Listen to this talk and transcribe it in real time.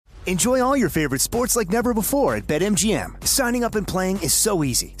Enjoy all your favorite sports like never before at BetMGM. Signing up and playing is so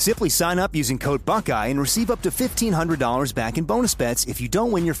easy. Simply sign up using code Buckeye and receive up to $1,500 back in bonus bets if you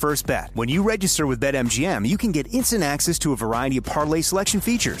don't win your first bet. When you register with BetMGM, you can get instant access to a variety of parlay selection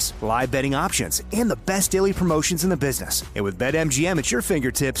features, live betting options, and the best daily promotions in the business. And with BetMGM at your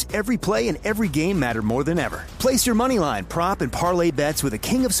fingertips, every play and every game matter more than ever. Place your moneyline, prop, and parlay bets with the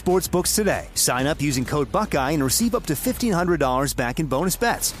king of sportsbooks today. Sign up using code Buckeye and receive up to $1,500 back in bonus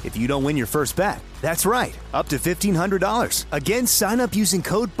bets if you don't win your first bet. That's right, up to $1,500. Again, sign up using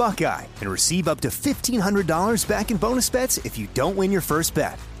code Buckeye and receive up to $1,500 back in bonus bets if you don't win your first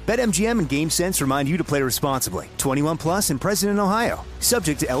bet. BetMGM and GameSense remind you to play responsibly. 21 plus and present in Ohio.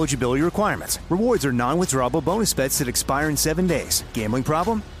 Subject to eligibility requirements. Rewards are non-withdrawable bonus bets that expire in 7 days. Gambling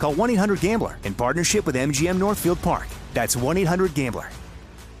problem? Call 1-800-GAMBLER in partnership with MGM Northfield Park. That's 1-800-GAMBLER.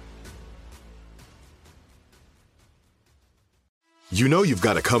 You know you've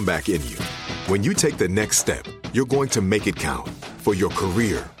got a comeback in you. When you take the next step, you're going to make it count. For your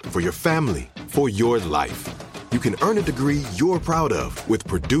career, for your family, for your life. You can earn a degree you're proud of with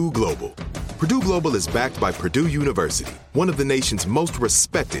Purdue Global. Purdue Global is backed by Purdue University, one of the nation's most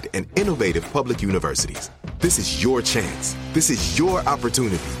respected and innovative public universities. This is your chance. This is your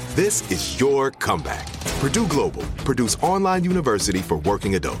opportunity. This is your comeback. Purdue Global, Purdue's online university for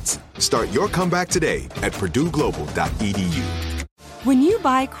working adults. Start your comeback today at purdueglobal.edu. When you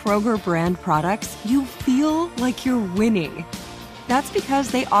buy Kroger brand products, you feel like you're winning. That's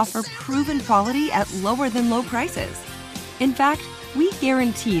because they offer proven quality at lower than low prices. In fact, we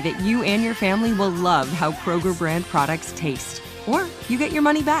guarantee that you and your family will love how Kroger brand products taste, or you get your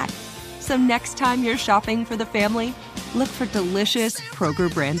money back. So next time you're shopping for the family, look for delicious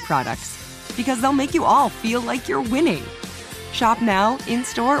Kroger brand products, because they'll make you all feel like you're winning. Shop now,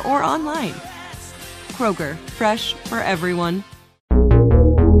 in-store, or online. Kroger, fresh for everyone.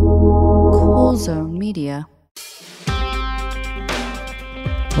 Cool Zone Media.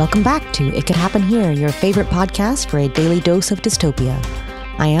 Welcome back to It Could Happen Here, your favorite podcast for a daily dose of dystopia.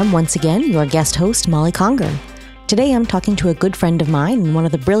 I am, once again, your guest host, Molly Conger. Today I'm talking to a good friend of mine and one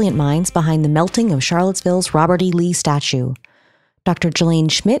of the brilliant minds behind the melting of Charlottesville's Robert E. Lee statue. Dr. Jelaine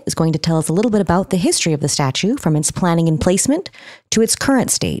Schmidt is going to tell us a little bit about the history of the statue, from its planning and placement to its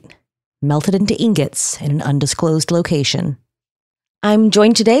current state, melted into ingots in an undisclosed location. I'm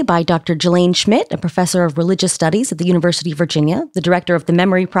joined today by Dr. Jelaine Schmidt, a professor of religious studies at the University of Virginia, the director of the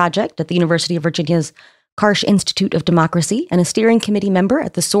Memory Project at the University of Virginia's Karsh Institute of Democracy, and a steering committee member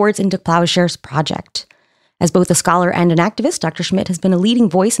at the Swords into Plowshares Project. As both a scholar and an activist, Dr. Schmidt has been a leading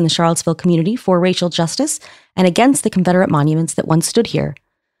voice in the Charlottesville community for racial justice and against the Confederate monuments that once stood here.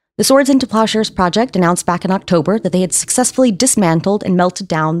 The Swords into Plowshares Project announced back in October that they had successfully dismantled and melted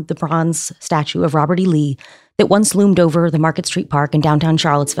down the bronze statue of Robert E. Lee that once loomed over the Market Street Park in downtown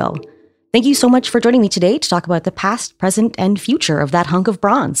Charlottesville. Thank you so much for joining me today to talk about the past, present, and future of that hunk of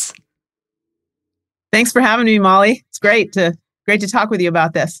bronze. Thanks for having me, Molly. It's great to talk with you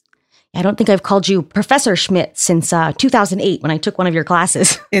about this. I don't think I've called you Professor Schmidt since 2008 when I took one of your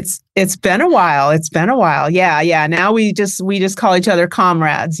classes. It's been a while. It's been a while. Yeah. Now we just call each other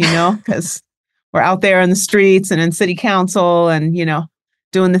comrades, because we're out there in the streets and in city council and,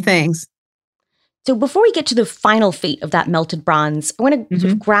 doing the things. So before we get to the final fate of that melted bronze, I want to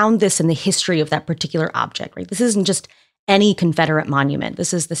sort of ground this in the history of that particular object, right? This isn't just any Confederate monument.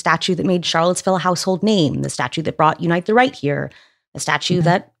 This is the statue that made Charlottesville a household name, the statue that brought Unite the Right here, the statue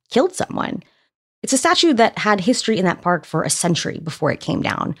that killed someone. It's a statue that had history in that park for a century before it came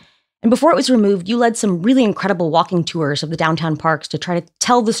down. And before it was removed, you led some really incredible walking tours of the downtown parks to try to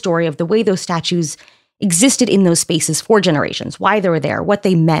tell the story of the way those statues existed in those spaces for generations, why they were there, what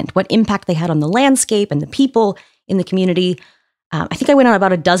they meant, what impact they had on the landscape and the people in the community. I think I went on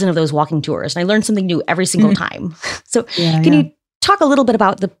about a dozen of those walking tours, and I learned something new every single time. So can you talk a little bit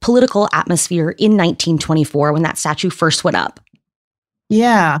about the political atmosphere in 1924 when that statue first went up?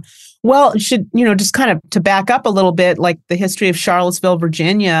 Yeah. Well, it should, just kind of to back up a little bit, like the history of Charlottesville,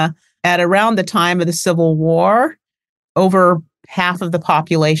 Virginia, at around the time of the Civil War, over half of the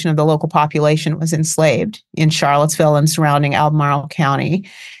population, of the local population, was enslaved in Charlottesville and surrounding Albemarle County.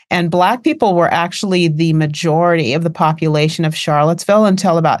 And Black people were actually the majority of the population of Charlottesville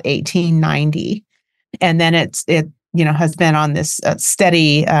until about 1890. And then it has been on this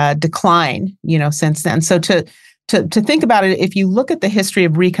steady decline, since then. So to think about it, if you look at the history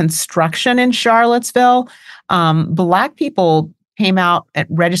of Reconstruction in Charlottesville, Black people came out and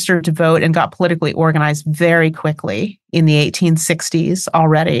registered to vote and got politically organized very quickly in the 1860s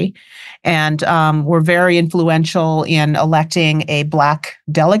already, and were very influential in electing a Black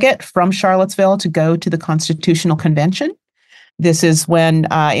delegate from Charlottesville to go to the Constitutional Convention This is when,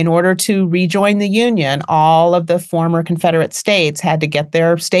 in order to rejoin the Union, all of the former Confederate states had to get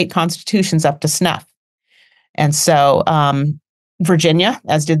their state constitutions up to snuff. And so Virginia,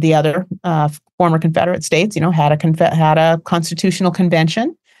 as did the other former Confederate states, had a constitutional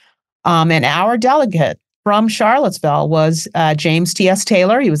convention. And our delegate from Charlottesville was James T.S.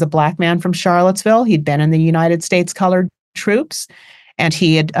 Taylor. He was a Black man from Charlottesville. He'd been in the United States Colored Troops, and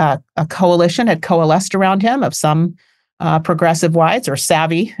he had a coalition had coalesced around him of some progressive whites or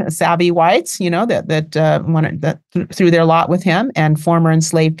savvy whites, that threw their lot with him, and former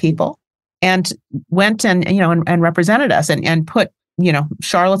enslaved people, and went and represented us and put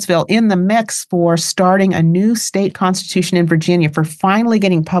Charlottesville in the mix for starting a new state constitution in Virginia, for finally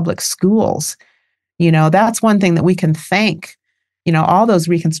getting public schools. That's one thing that we can thank, all those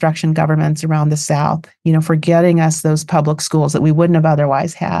Reconstruction governments around the South, for getting us those public schools that we wouldn't have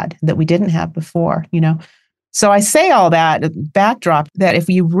otherwise had, that we didn't have before, So I say all that backdrop, that if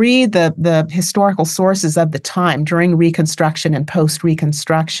you read the historical sources of the time during Reconstruction and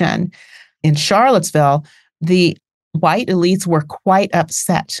post-Reconstruction in Charlottesville, the white elites were quite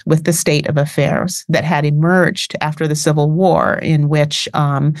upset with the state of affairs that had emerged after the Civil War, in which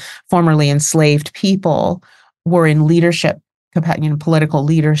formerly enslaved people were in leadership, political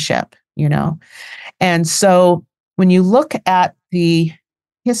leadership, And so when you look at the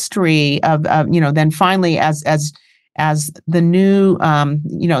history of then finally as the new,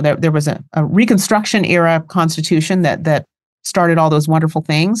 there was a Reconstruction era constitution that started all those wonderful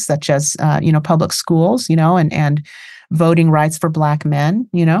things, such as, public schools, and voting rights for Black men,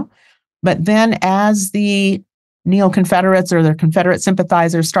 But then as the neo-Confederates or their Confederate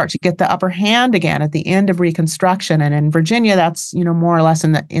sympathizers start to get the upper hand again at the end of Reconstruction, and in Virginia, that's, more or less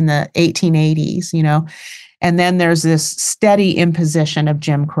in the 1880s, And then there's this steady imposition of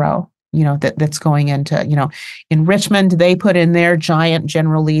Jim Crow, that's going into, in Richmond, they put in their giant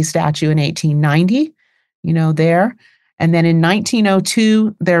General Lee statue in 1890, there. And then in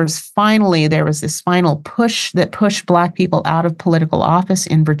 1902, there was this final push that pushed Black people out of political office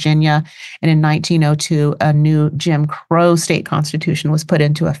in Virginia. And in 1902, a new Jim Crow state constitution was put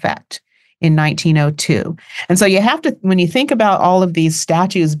into effect in 1902. And so you have to, when you think about all of these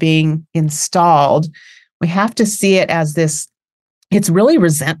statues being installed, we have to see it as this, it's really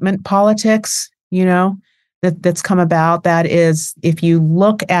resentment politics, that's come about. That is, if you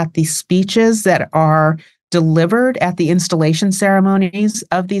look at the speeches that are delivered at the installation ceremonies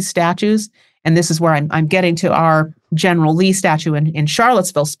of these statues, and this is where I'm getting to our General Lee statue in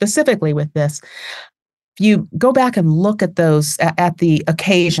Charlottesville specifically with this. If you go back and look at those at the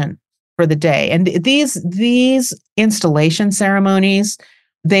occasion for the day, and these installation ceremonies,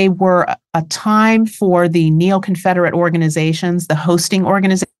 they were a time for the neo-Confederate organizations, the hosting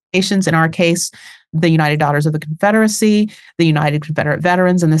organizations, in our case, the United Daughters of the Confederacy, the United Confederate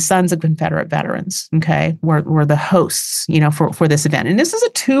Veterans, and the Sons of Confederate Veterans, were the hosts, for this event. And this is a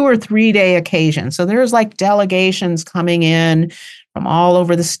 2 or 3 day occasion. So there's like delegations coming in from all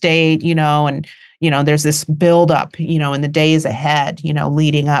over the state, and, there's this buildup, in the days ahead,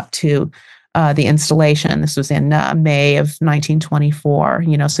 leading up to the installation. This was in May of 1924,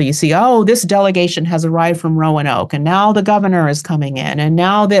 so you see, this delegation has arrived from Roanoke, and now the governor is coming in, and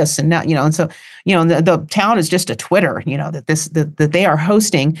now this, and now, and so, the town is just a Twitter, that they are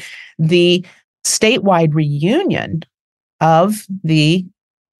hosting the statewide reunion of the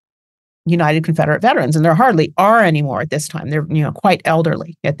United Confederate Veterans, and there hardly are anymore at this time. They're, quite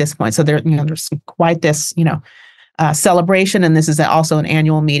elderly at this point. So there's quite this, celebration. And this is also an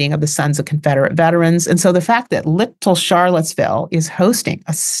annual meeting of the Sons of Confederate Veterans. And so the fact that little Charlottesville is hosting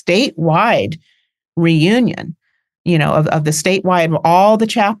a statewide reunion, of the statewide, all the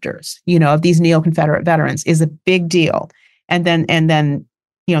chapters, of these neo-Confederate veterans is a big deal. And then,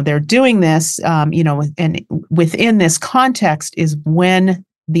 they're doing this, and within this context is when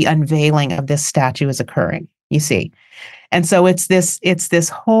the unveiling of this statue is occurring, you see. And so it's this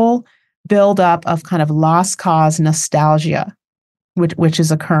whole buildup of kind of lost cause nostalgia, which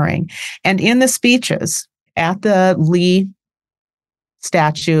is occurring. And in the speeches at the Lee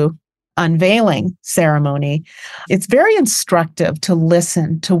statue unveiling ceremony, it's very instructive to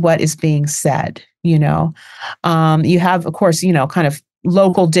listen to what is being said. You have, of course, kind of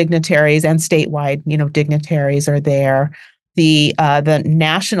local dignitaries and statewide, dignitaries are there. The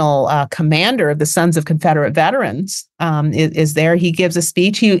national commander of the Sons of Confederate Veterans is there. He gives a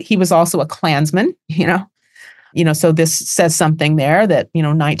speech. He was also a Klansman, so this says something there that,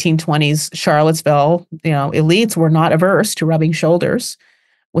 1920s Charlottesville, elites were not averse to rubbing shoulders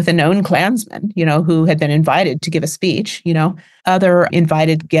with a known Klansman, who had been invited to give a speech. Other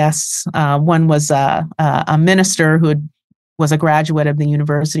invited guests, one was a minister who was a graduate of the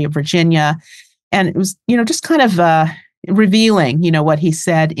University of Virginia. And it was, just kind of revealing, what he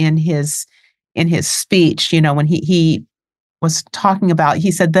said in his speech, when he was talking about,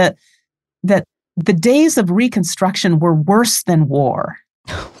 he said that the days of Reconstruction were worse than war.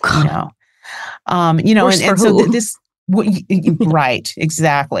 Oh, God. Worse for so who? this. Right,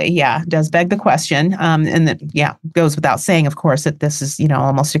 exactly. Yeah, does beg the question. And that, goes without saying, of course, that this is,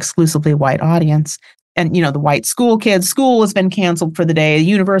 almost exclusively white audience. And, the white school has been canceled for the day. The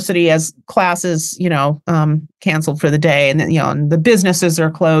university has classes, canceled for the day. And then, and the businesses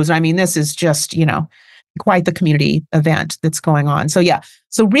are closed. I mean, this is just, quite the community event that's going on. So,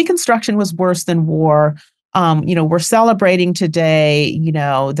 so Reconstruction was worse than war. We're celebrating today,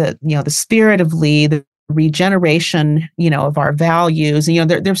 the spirit of Lee, the regeneration, of our values.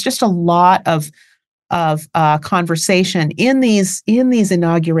 There's just a lot of conversation in these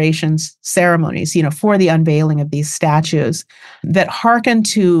inaugurations ceremonies, for the unveiling of these statues that hearken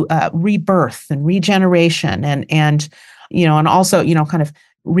to rebirth and regeneration, and also kind of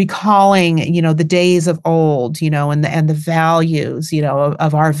recalling the days of old, and the values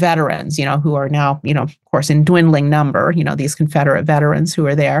of our veterans, who are now of course in dwindling number, these Confederate veterans who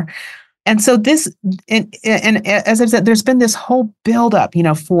are there. And so this, and as I've said, there's been this whole buildup,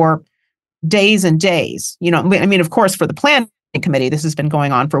 for days and days. I mean, of course, for the planning committee, this has been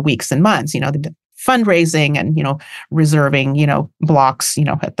going on for weeks and months. The fundraising and reserving blocks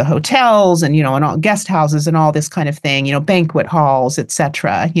at the hotels and and all guest houses and all this kind of thing. Banquet halls,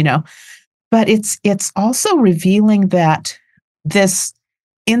 etc. But it's also revealing that this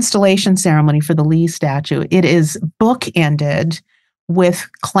installation ceremony for the Lee statue, it is bookended with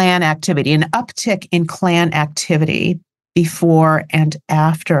Klan activity, an uptick in Klan activity before and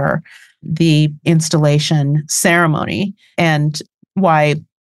after the installation ceremony. And while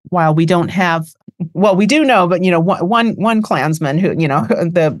we don't have, well, we do know, but one Klansman who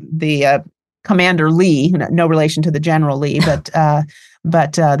the Commander Lee, no relation to the General Lee, but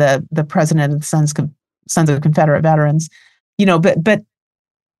the president of the Sons of Confederate Veterans, but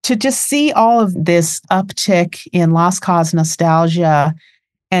to just see all of this uptick in Lost Cause nostalgia,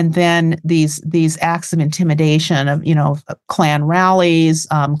 and then these acts of intimidation of Klan rallies,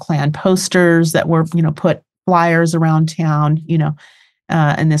 Klan posters that were put flyers around town,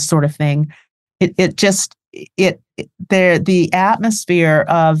 and this sort of thing. The atmosphere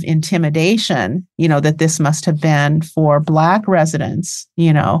of intimidation, that this must have been for Black residents,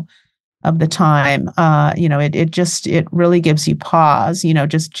 of the time, it really gives you pause,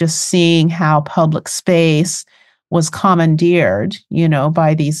 just seeing how public space was commandeered,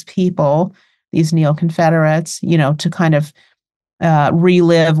 by these people, these neo-Confederates, to kind of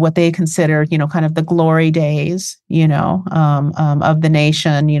relive what they considered, kind of the glory days, of the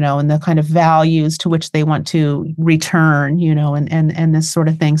nation, and the kind of values to which they want to return, and this sort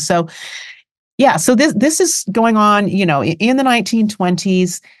of thing. So, so this is going on, in the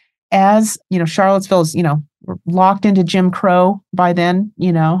 1920s. As Charlottesville's, we're locked into Jim Crow by then,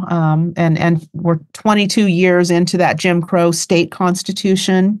 and we're 22 years into that Jim Crow state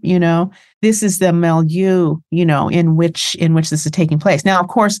constitution. This is the milieu, in which this is taking place. Now, of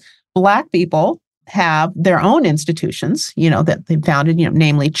course, Black people have their own institutions, that they founded,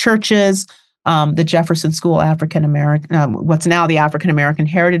 namely churches, the Jefferson School African American, what's now the African American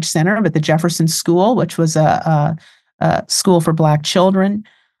Heritage Center, but the Jefferson School, which was a school for Black children.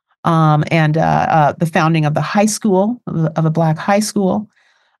 And the founding of the high school, of a Black high school.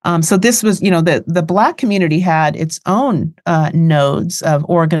 So this was, the Black community had its own nodes of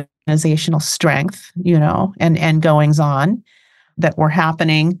organizational strength, and goings on that were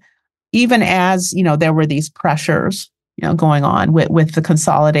happening, even as, there were these pressures, going on with the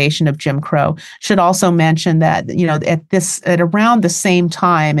consolidation of Jim Crow. Should also mention that, at around the same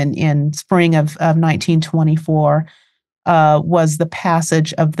time in spring of 1924, was the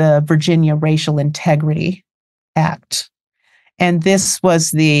passage of the Virginia Racial Integrity Act. And this was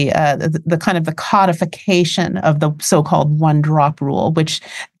the kind of the codification of the so-called one-drop rule, which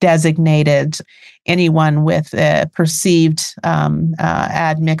designated anyone with a perceived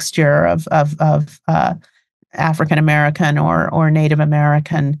admixture of African American or Native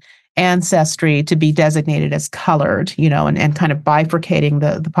American ancestry to be designated as colored, and kind of bifurcating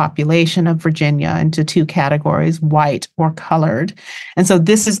the population of Virginia into two categories, white or colored. And so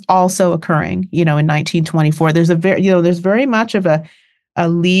this is also occurring, in 1924. There's there's very much of a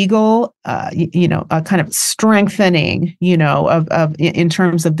legal, a kind of strengthening, of in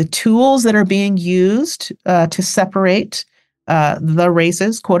terms of the tools that are being used to separate the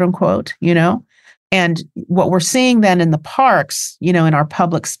races, quote unquote, And what we're seeing then in the parks, in our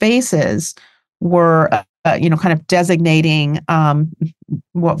public spaces, were kind of designating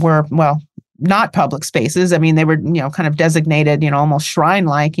what were, well, not public spaces. I mean, they were, kind of designated, almost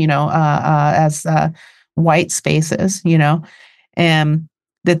shrine-like, as white spaces, and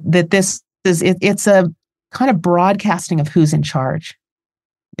that this is, it's a kind of broadcasting of who's in charge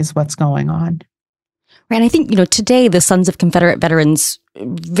is what's going on. Right. And I think, today the Sons of Confederate Veterans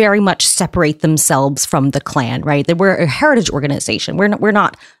very much separate themselves from the Klan, right? They were a heritage organization. We're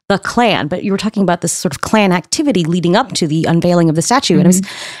not the Klan, but you were talking about this sort of Klan activity leading up to the unveiling of the statue. And I was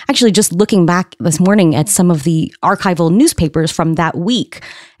actually just looking back this morning at some of the archival newspapers from that week.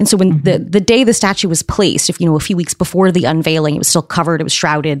 And so when the day the statue was placed, if, a few weeks before the unveiling, it was still covered, it was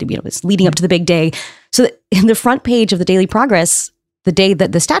shrouded, it was leading up to the big day. So in the front page of the Daily Progress, the day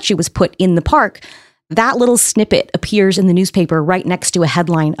that the statue was put in the park, that little snippet appears in the newspaper right next to a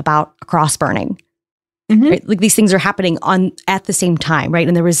headline about a cross burning. Right? Like these things are happening at the same time, right?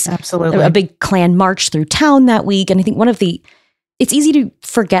 And there was absolutely a big Klan march through town that week. And I think it's easy to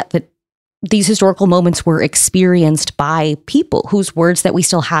forget that these historical moments were experienced by people whose words that we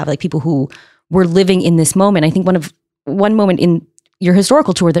still have, like people who were living in this moment. I think one moment in your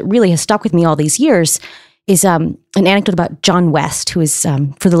historical tour that really has stuck with me all these years is an anecdote about John West, who is,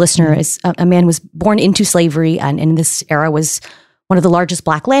 for the listener, is a man who was born into slavery and in this era was one of the largest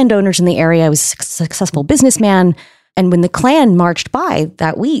Black landowners in the area, was a successful businessman. And when the Klan marched by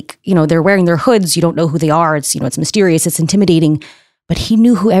that week, they're wearing their hoods. You don't know who they are. It's, it's mysterious. It's intimidating. But he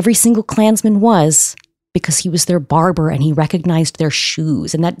knew who every single Klansman was because he was their barber and he recognized their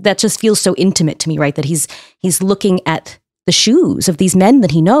shoes. And that just feels so intimate to me, right? That he's looking at the shoes of these men that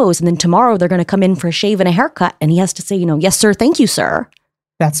he knows. And then tomorrow they're going to come in for a shave and a haircut. And he has to say, yes, sir. Thank you, sir.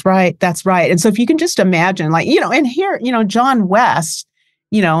 That's right. That's right. And so if you can just imagine, and here, John West,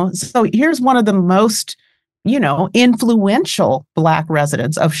 so here's one of the most, influential Black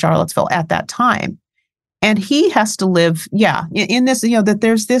residents of Charlottesville at that time. And he has to live, in this, that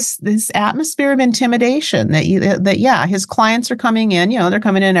there's this atmosphere of intimidation that his clients are coming in, they're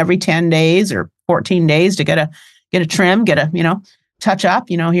coming in every 10 days or 14 days to get a trim, get a, touch up,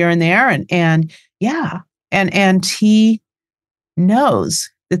 here and there. And he knows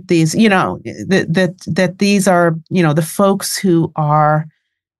that these, that these are, the folks who are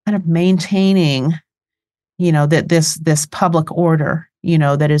kind of maintaining, that this public order,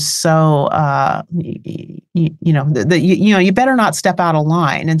 that is so, you better not step out of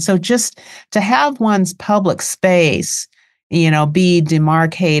line. And so just to have one's public space, be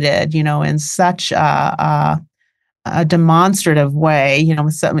demarcated, in such a demonstrative way,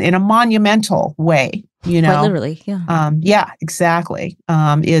 in a monumental way, Quite literally, yeah. Exactly.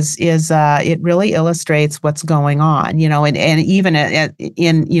 It really illustrates what's going on, and even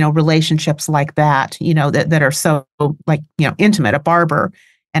in relationships like that, that are so intimate, a barber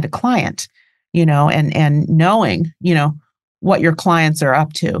and a client, and knowing, what your clients are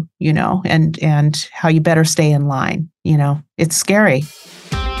up to, and how you better stay in line, it's scary.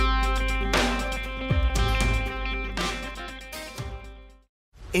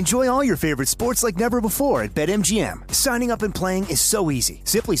 Enjoy all your favorite sports like never before at BetMGM. Signing up and playing is so easy.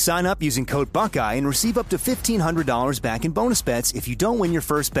 Simply sign up using code Buckeye and receive up to $1,500 back in bonus bets if you don't win your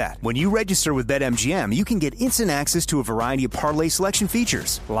first bet. When you register with BetMGM, you can get instant access to a variety of parlay selection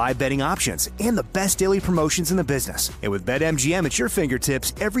features, live betting options, and the best daily promotions in the business. And with BetMGM at your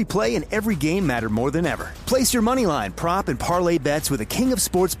fingertips, every play and every game matter more than ever. Place your moneyline, prop, and parlay bets with the king of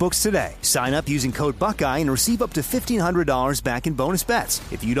sportsbooks today. Sign up using code Buckeye and receive up to $1,500 back in bonus bets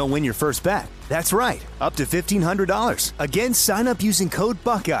if you don't win your first bet. That's right, up to $1,500. Again, sign up using code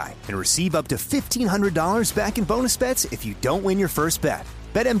Buckeye and receive up to $1,500 back in bonus bets if you don't win your first bet.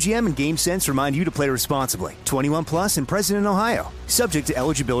 BetMGM and GameSense remind you to play responsibly. 21 plus and present in Ohio. Subject to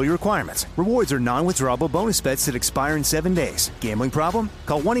eligibility requirements. Rewards are non-withdrawable bonus bets that expire in 7 days. Gambling problem?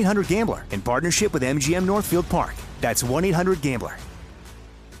 Call 1-800-GAMBLER in partnership with MGM Northfield Park. That's 1-800-GAMBLER.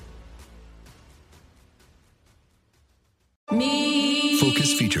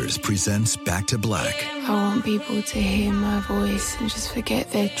 Focus Features presents Back to Black. I want people to hear my voice and just forget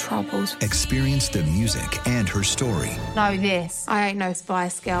their troubles. Experience the music and her story. Know this. I ain't no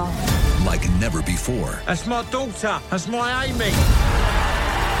Spice Girl. Like never before. That's my daughter. That's my Amy.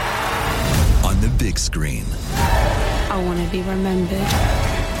 On the big screen. I want to be remembered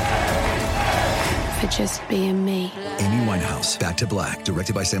for just being me. Amy Winehouse, Back to Black,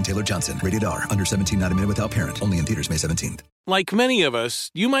 directed by Sam Taylor Johnson. Rated R, under 17, not admitted without parent. Only in theaters May 17th. Like many of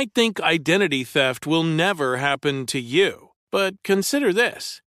us, you might think identity theft will never happen to you. But consider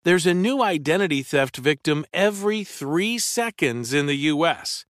this. There's a new identity theft victim every 3 seconds in the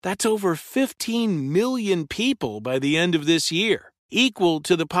U.S. That's over 15 million people by the end of this year. equal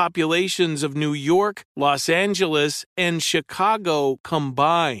to the populations of New York, Los Angeles, and Chicago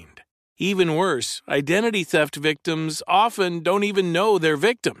combined. Even worse, identity theft victims often don't even know they're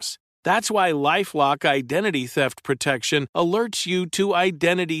victims. That's why LifeLock Identity Theft Protection alerts you to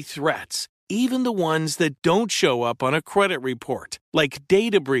identity threats, even the ones that don't show up on a credit report, like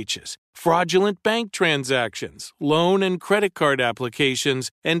data breaches, fraudulent bank transactions, loan and credit card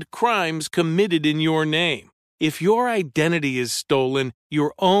applications, and crimes committed in your name. If your identity is stolen,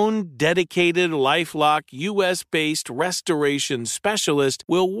 your own dedicated LifeLock U.S.-based restoration specialist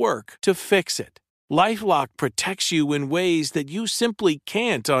will work to fix it. LifeLock protects you in ways that you simply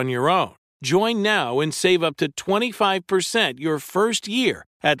can't on your own. Join now and save up to 25% your first year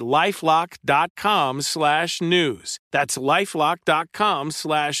at lifelock.com/news. That's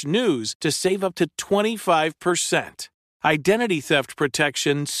lifelock.com/news to save up to 25%. Identity theft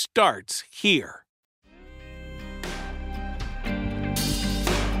protection starts here.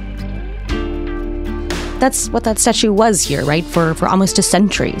 That's what that statue was here, right, for almost a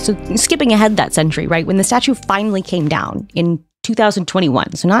century. So skipping ahead that century, right, when the statue finally came down in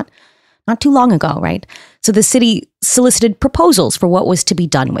 2021, so not too long ago, right? So the city solicited proposals for what was to be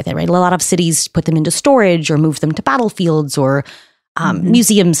done with it, right? A lot of cities put them into storage or moved them to battlefields, or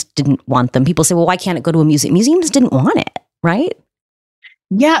museums didn't want them. People say, well, why can't it go to a museum? Museums didn't want it, right?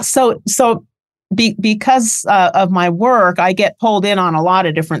 Yeah, because of my work, I get pulled in on a lot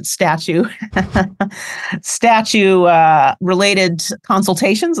of different statue related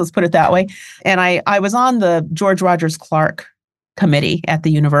consultations, let's put it that way. And I was on the George Rogers Clark committee at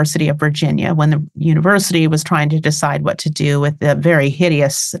the University of Virginia when the university was trying to decide what to do with the very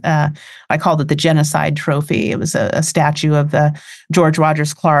hideous, I called it the genocide trophy. It was a statue of the George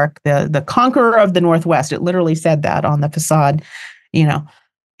Rogers Clark, the conqueror of the Northwest. It literally said that on the facade,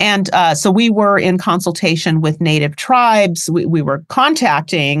 And so we were in consultation with Native tribes. We were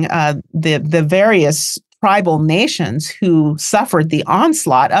contacting the various tribal nations who suffered the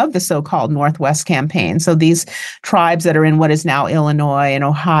onslaught of the so-called Northwest Campaign. So these tribes that are in what is now Illinois and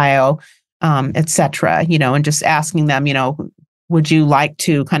Ohio, et cetera, and just asking them, would you like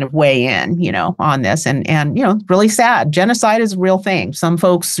to kind of weigh in, on this? And really sad. Genocide is a real thing. Some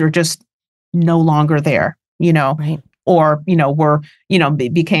folks are just no longer there, right. Or,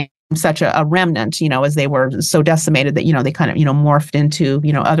 became such a remnant, as they were so decimated that, they kind of, morphed into,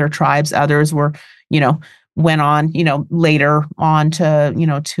 other tribes. Others were, went on, later on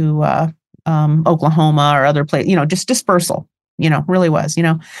to Oklahoma or other places, just dispersal, really was,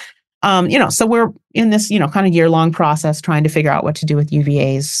 so we're in this, kind of year-long process trying to figure out what to do with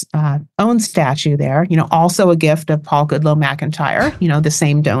UVA's own statue there, also a gift of Paul Goodloe McIntyre, the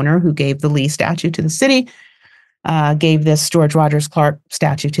same donor who gave the Lee statue to the city. Gave this George Rogers Clark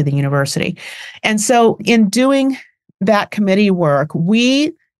statue to the university. And so in doing that committee work,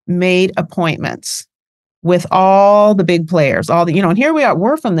 we made appointments with all the big players, and here we are,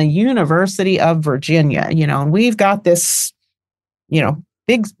 we're from the University of Virginia, and we've got this,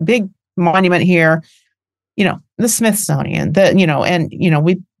 big monument here, the Smithsonian,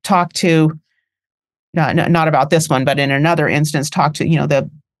 we talked to, not about this one, but in another instance, talked to, the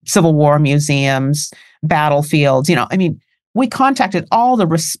Civil War museums, battlefields, we contacted all the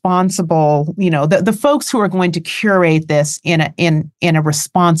responsible, the folks who are going to curate this in a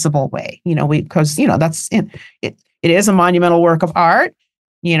responsible way, because that's it is a monumental work of art.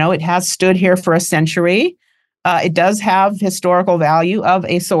 It has stood here for a century. It does have historical value of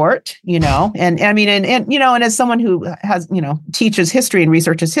a sort, and as someone who has, teaches history and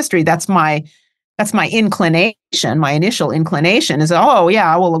researches history, that's my inclination. My initial inclination is,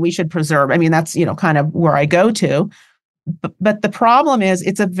 we should preserve. That's, kind of where I go to. But the problem is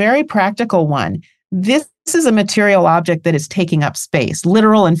it's a very practical one. This is a material object that is taking up space,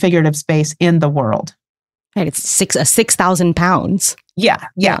 literal and figurative space in the world. Right. It's 6,000 pounds. Yeah.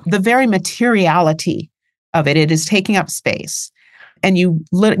 The very materiality of it is taking up space. And you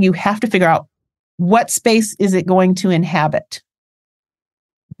have to figure out what space is it going to inhabit.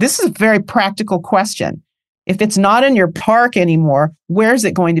 This is a very practical question. If it's not in your park anymore, where's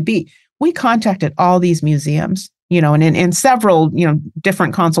it going to be? We contacted all these museums, and in several,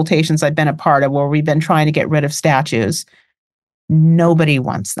 different consultations I've been a part of where we've been trying to get rid of statues. Nobody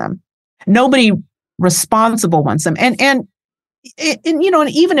wants them. Nobody responsible wants them. And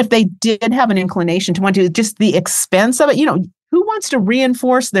even if they did have an inclination to want to, just the expense of it, who wants to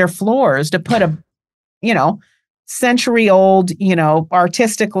reinforce their floors to put a, century-old,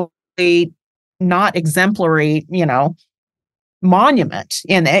 artistically not exemplary, monument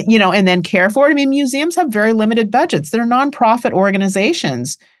and then care for it. Museums have very limited budgets. They're nonprofit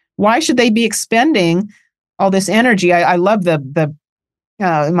organizations. Why should they be expending all this energy? I love the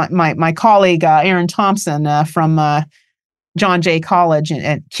my colleague, Erin Thompson from John Jay College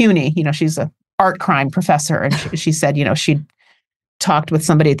at CUNY, she's a art crime professor. And she said, she'd talked with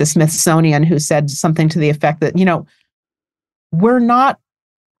somebody at the Smithsonian who said something to the effect that, we're not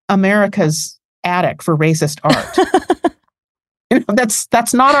America's attic for racist art.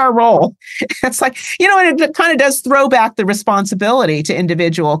 That's not our role. It's like, and it kind of does throw back the responsibility to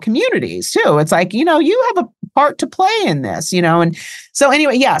individual communities too. It's like, you have a part to play in this, and so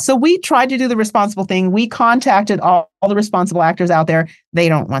anyway, so we tried to do the responsible thing. We contacted all the responsible actors out there. They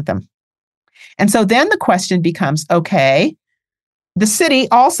don't want them. And so then the question becomes, okay, the city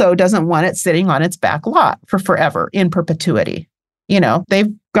also doesn't want it sitting on its back lot for forever, in perpetuity.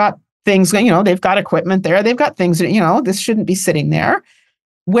 They've got things, they've got equipment there. They've got things that, this shouldn't be sitting there.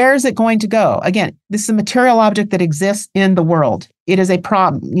 Where is it going to go? Again, this is a material object that exists in the world. It is a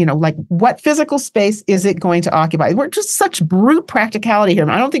problem, like what physical space is it going to occupy? We're just such brute practicality here.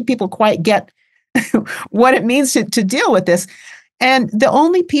 I don't think people quite get what it means to deal with this. And the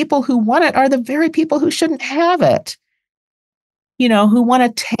only people who want it are the very people who shouldn't have it, who want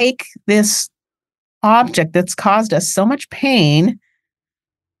to take this object that's caused us so much pain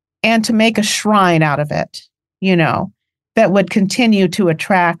and to make a shrine out of it, that would continue to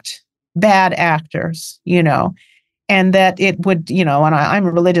attract bad actors, and that it would, and I'm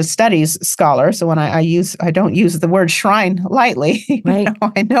a religious studies scholar. So when I don't use the word shrine lightly, right.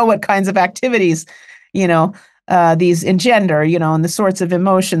 I know what kinds of activities, these engender, and the sorts of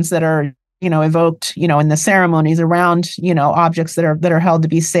emotions that are, evoked, in the ceremonies around, objects that are held to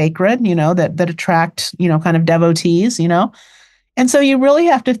be sacred, that attract, kind of devotees, And so you really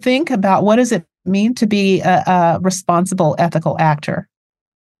have to think about, what does it mean to be a responsible, ethical actor?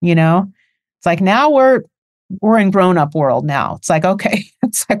 It's like, now we're in grown-up world now. It's like, okay,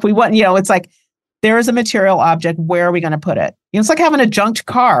 it's like we want, it's like, there is a material object. Where are we going to put it? It's like having a junked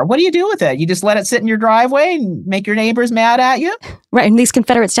car. What do you do with it? You just let it sit in your driveway and make your neighbors mad at you? Right. And these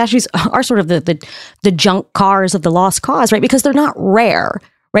Confederate statues are sort of the junk cars of the lost cause, right? Because they're not rare,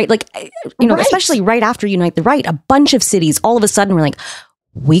 right? Like, right. Especially right after Unite the Right, a bunch of cities, all of a sudden were like,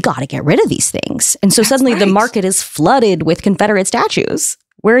 we got to get rid of these things. And so suddenly the market is flooded with Confederate statues.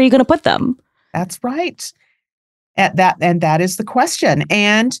 Where are you going to put them? That's right. And that is the question.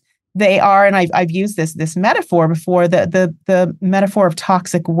 And they are, and I've used this metaphor before, the metaphor of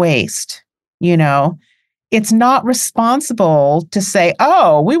toxic waste. It's not responsible to say,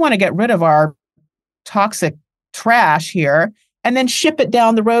 oh, we want to get rid of our toxic trash here and then ship it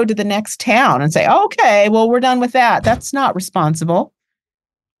down the road to the next town and say, okay, well, we're done with that. That's not responsible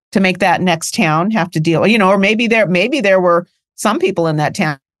to make that next town have to deal, or maybe there were some people in that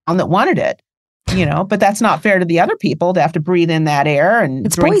town that wanted it. But that's not fair to the other people to have to breathe in that air and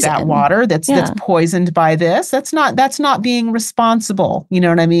drink that water that's poisoned by this. That's not being responsible. You know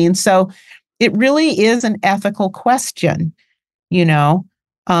what I mean? So it really is an ethical question.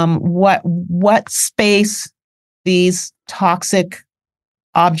 What space these toxic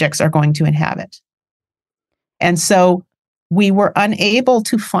objects are going to inhabit. And so we were unable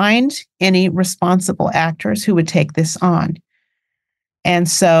to find any responsible actors who would take this on. And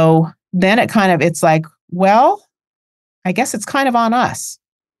so then it's like, well, I guess it's kind of on us.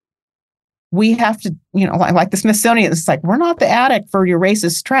 We have to, like the Smithsonian, it's like, we're not the attic for your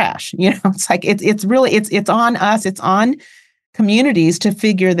racist trash. It's like, it's really, it's on us. It's on communities to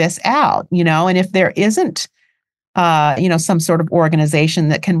figure this out, and if there isn't, some sort of organization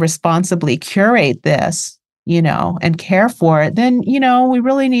that can responsibly curate this, and care for it, then, we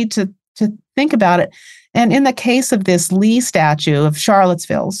really need to think about it. And in the case of this Lee statue, of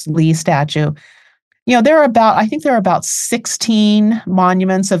Charlottesville's Lee statue, there are about 16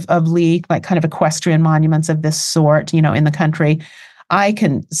 monuments of Lee, like kind of equestrian monuments of this sort, in the country. I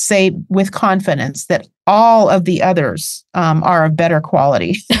can say with confidence that all of the others are of better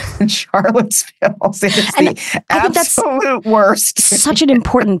quality than Charlottesville. It's the absolute worst. Such an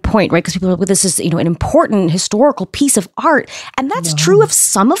important point, right? Because people are like, this is, an important historical piece of art. And that's true of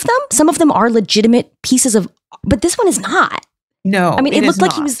some of them. Some of them are legitimate pieces of, but this one is not. No, I mean, it looked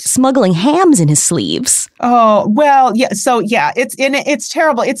like he was smuggling hams in his sleeves. Oh, well, yeah. So, yeah, it's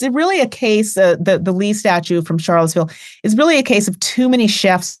terrible. It's really a case, the Lee statue from Charlottesville is really a case of too many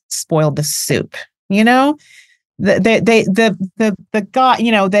chefs spoiled the soup. The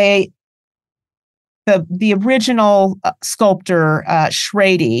guy, the original sculptor,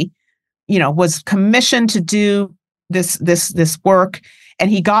 Schrady, was commissioned to do this work,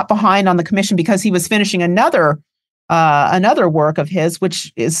 and he got behind on the commission because he was finishing another work of his,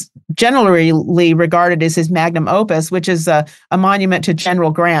 which is generally regarded as his magnum opus, which is a monument to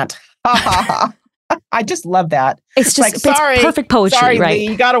General Grant. I just love that. It's just like, sorry, it's perfect poetry, sorry, right? Lee,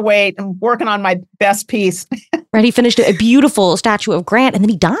 you got to wait. I'm working on my best piece. Right. He finished a beautiful statue of Grant and then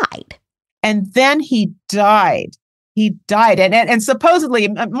he died. And then he died. He died. And supposedly,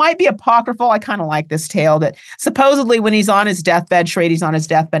 it might be apocryphal. I kind of like this tale that supposedly when he's on his deathbed, Schrady's on his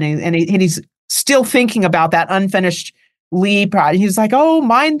deathbed, and he's still thinking about that unfinished Lee project. He's like, oh,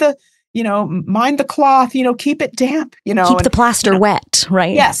 mind the cloth, keep it damp, Keep the plaster wet,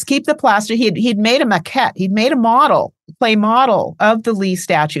 right? Yes, keep the plaster. He'd made a maquette. He'd made a clay model of the Lee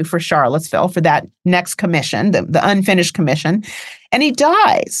statue for Charlottesville for that next commission, the unfinished commission, and he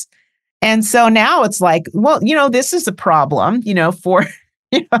dies. And so now it's like, well, this is a problem, for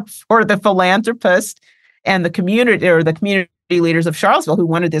the philanthropist and the community leaders of Charlottesville who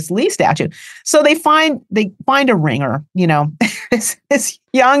wanted this Lee statue. So they find a ringer, this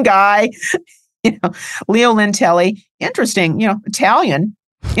young guy, Leo Lintelli, interesting, Italian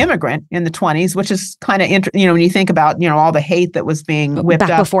immigrant in the 20s, which is kind of when you think about all the hate that was being whipped up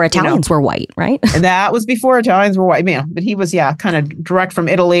back before Italians were white, right? And that was before Italians were white. But he was kind of direct from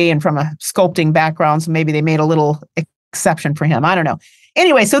Italy and from a sculpting background, so maybe they made a little exception for him. I don't know.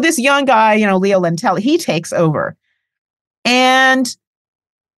 Anyway, so this young guy, Leo Lintelli, he takes over, and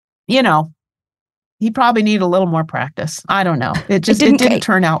he probably needed a little more practice. I don't know. It didn't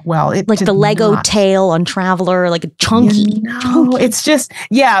turn out well. It like the Lego tail on Traveler, like a chunky. It's just,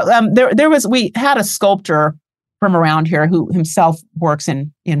 we had a sculptor from around here who himself works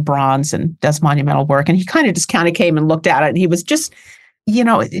in bronze and does monumental work. And he kind of came and looked at it. And he was just,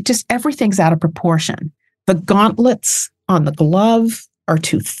 everything's out of proportion. The gauntlets on the glove are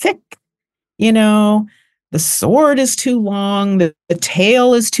too thick, the sword is too long. The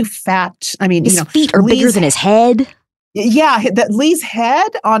tail is too fat. I mean, his feet are bigger than his head. Yeah, Lee's head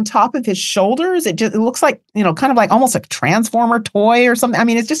on top of his shoulders. It looks like, kind of like almost a Transformer toy or something. I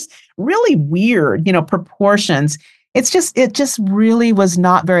mean, it's just really weird, proportions. It just really was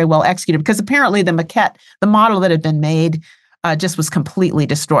not very well executed because apparently the maquette, the model that had been made, just was completely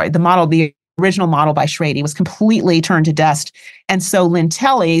destroyed. The original model by Schrady was completely turned to dust. And so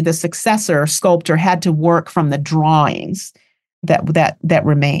Lintelli, the successor sculptor, had to work from the drawings that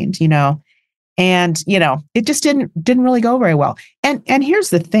remained, and, it just didn't really go very well. And here's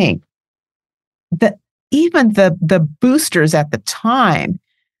the thing, that even the boosters at the time,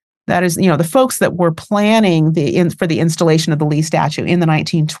 that is, the folks that were planning for the installation of the Lee statue in the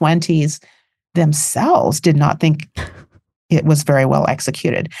 1920s themselves did not think it was very well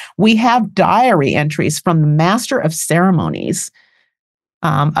executed. We have diary entries from the master of ceremonies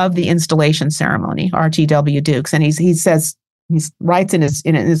of the installation ceremony, R.T.W. Dukes, and he says, he writes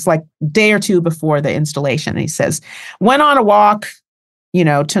it's like day or two before the installation, and he says, went on a walk,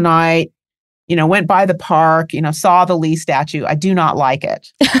 tonight, went by the park, saw the Lee statue. I do not like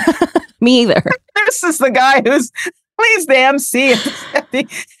it. Me either. This is the guy who's the MC at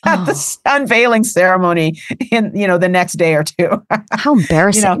the unveiling ceremony in, the next day or two. How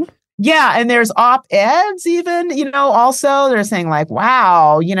embarrassing. Yeah. And there's op-eds even, also they're saying like,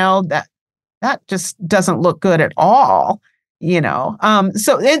 wow, that just doesn't look good at all,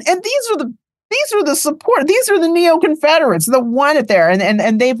 So, and these were the support. These are the neo-Confederates, the one at there.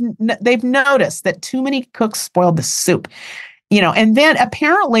 And they've noticed that too many cooks spoiled the soup, and then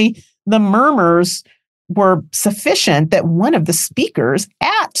apparently the murmurs were sufficient that one of the speakers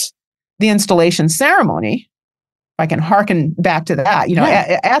at the installation ceremony, if I can hearken back to that,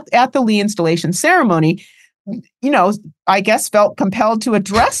 at the Lee installation ceremony, I guess felt compelled to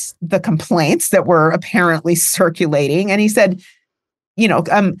address the complaints that were apparently circulating. And he said,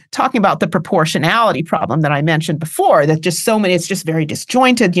 talking about the proportionality problem that I mentioned before, that just so many, it's just very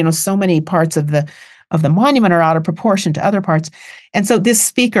disjointed, so many parts of the monument are out of proportion to other parts. And so this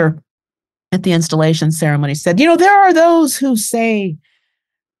speaker at the installation ceremony said, there are those who say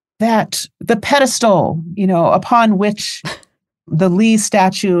that the pedestal, upon which the Lee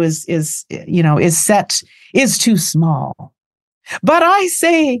statue is set is too small. But I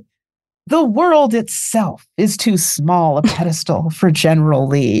say the world itself is too small a pedestal for General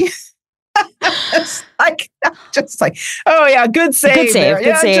Lee. It's just like, oh yeah, good save. Good save.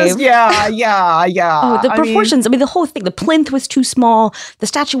 There. Save. Yeah. Oh, the proportions. The whole thing, the plinth was too small. The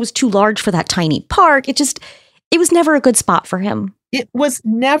statue was too large for that tiny park. It was never a good spot for him. It was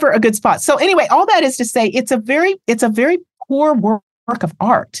never a good spot. So anyway, all that is to say, it's a very poor work of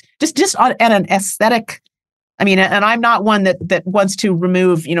art, just on an aesthetic. I mean, and I'm not one that wants to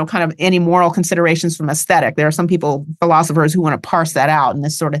remove, kind of any moral considerations from aesthetic. There are some philosophers who want to parse that out and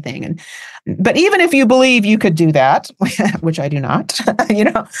this sort of thing. But even if you believe you could do that, which I do not,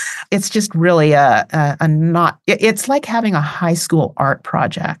 it's just really it's like having a high school art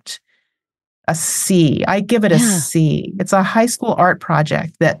project. A C. I give it a C. It's a high school art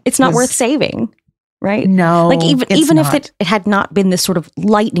project that it's not worth saving, right? No, like even if it had not been this sort of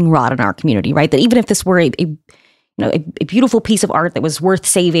lightning rod in our community, right? That even if this were a beautiful piece of art that was worth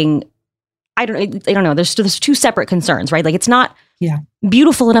saving, I don't know. There's two separate concerns, right? Like it's not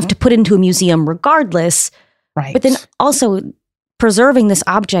beautiful enough to put into a museum regardless, right? But then also preserving this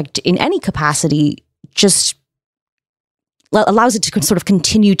object in any capacity just allows it to sort of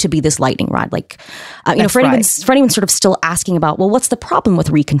continue to be this lightning rod. Like, for anyone sort of still asking about, well, what's the problem with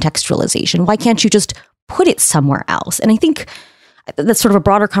recontextualization? Why can't you just put it somewhere else? And I think that's sort of a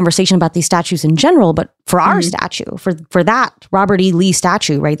broader conversation about these statues in general, but for our statue, for that Robert E. Lee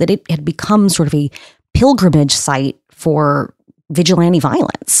statue, right, that it had become sort of a pilgrimage site for vigilante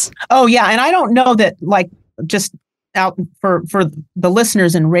violence. Oh, yeah. And I don't know that, like, just out for the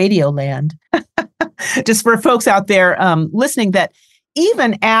listeners in Radio Land, just for folks out there listening, that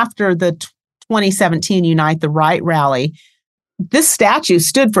even after the 2017 Unite the Right rally, this statue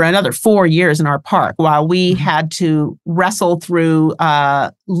stood for another 4 years in our park while we had to wrestle through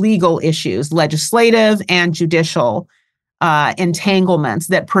legal issues, legislative and judicial entanglements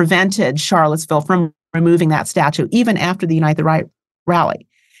that prevented Charlottesville from removing that statue, even after the Unite the Right rally.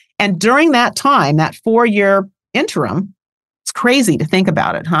 And during that time, that 4-year interim, it's crazy to think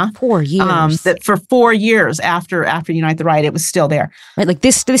about it, huh? 4 years. That for 4 years after Unite the Right, it was still there. Right, like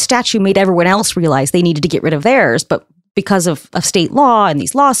this statue made everyone else realize they needed to get rid of theirs, but because of state law and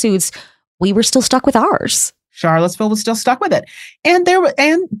these lawsuits, we were still stuck with ours. Charlottesville was still stuck with it. And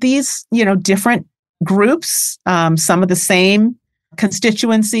these, different groups, some of the same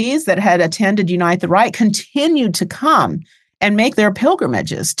constituencies that had attended Unite the Right continued to come and make their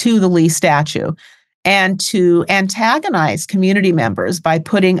pilgrimages to the Lee statue and to antagonize community members by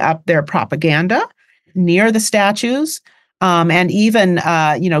putting up their propaganda near the statues. And even,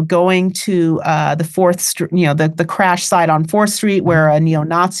 going to the 4th Street, the crash site on 4th Street where a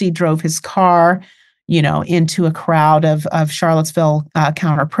neo-Nazi drove his car, into a crowd of Charlottesville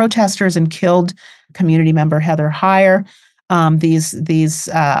counter protesters and killed community member Heather Heyer. These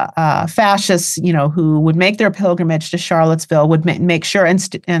fascists, who would make their pilgrimage to Charlottesville would make sure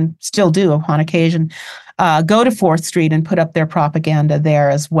and still do upon occasion, go to 4th Street and put up their propaganda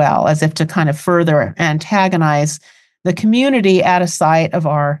there as well, as if to kind of further antagonize the community at a site of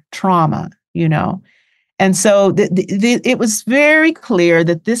our trauma, And so it was very clear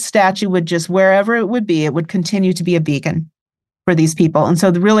that this statue would just, wherever it would continue to be a beacon for these people. And so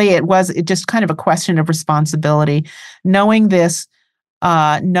really it just kind of a question of responsibility, knowing this,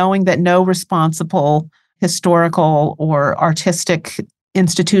 knowing that no responsible historical or artistic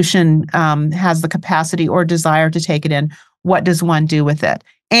institution has the capacity or desire to take it in. What does one do with it?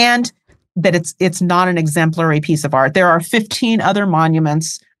 And that it's not an exemplary piece of art. There are 15 other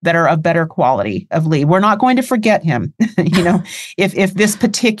monuments that are of better quality of Lee. We're not going to forget him. If this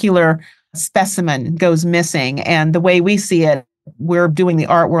particular specimen goes missing, and the way we see it, we're doing the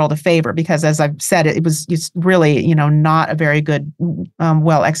art world a favor, because as I've said, it's really, not a very good,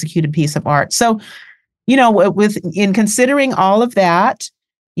 well executed piece of art. So, in considering all of that,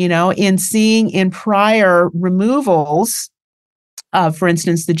 in seeing in prior removals, for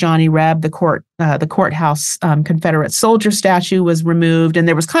instance, the Johnny Reb, the courthouse Confederate soldier statue was removed, and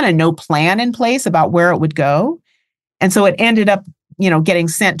there was kind of no plan in place about where it would go. And so it ended up, getting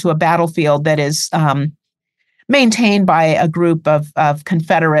sent to a battlefield that is maintained by a group of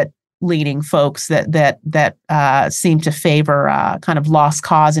Confederate leaning folks that seem to favor kind of lost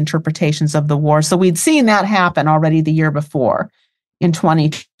cause interpretations of the war. So we'd seen that happen already the year before in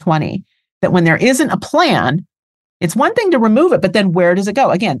 2020, that when there isn't a plan, it's one thing to remove it, but then where does it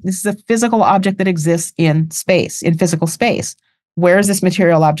go? Again, this is a physical object that exists in space, in physical space. Where is this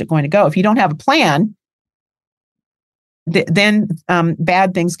material object going to go? If you don't have a plan, then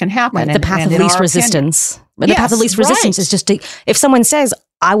bad things can happen. Right, the path of least resistance. But the path of least resistance is just if someone says,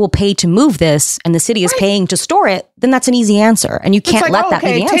 I will pay to move this, and the city is paying to store it, then that's an easy answer. And you can't let that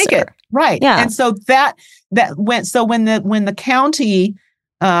be the answer. Take it. Right. Yeah. And so when the county,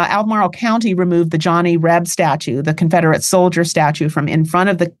 Albemarle County removed the Johnny Reb statue, the Confederate soldier statue, from in front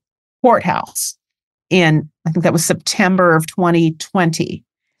of the courthouse in, I think that was September of 2020.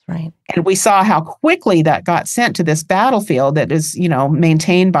 Right. And we saw how quickly that got sent to this battlefield that is,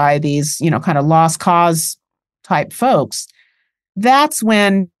 maintained by these, kind of lost cause type folks. That's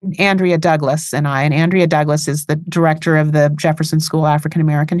when Andrea Douglas and Andrea Douglas is the director of the Jefferson School African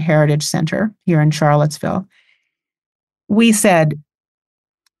American Heritage Center here in Charlottesville. We said,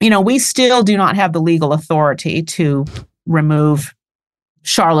 we still do not have the legal authority to remove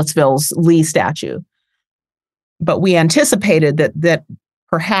Charlottesville's Lee statue, but we anticipated that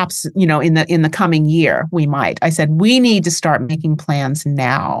perhaps, in the coming year, we might. I said, we need to start making plans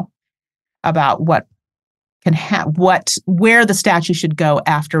now about where the statue should go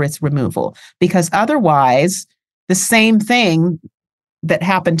after its removal, because otherwise the same thing that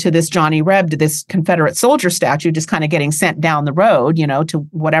happened to this Johnny Reb, to this Confederate soldier statue, just kind of getting sent down the road, to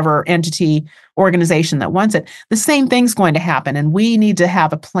whatever entity, organization that wants it. The same thing's going to happen. And we need to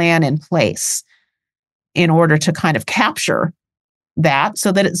have a plan in place in order to kind of capture that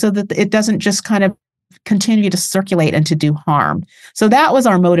so that it doesn't just kind of continue to circulate and to do harm. So that was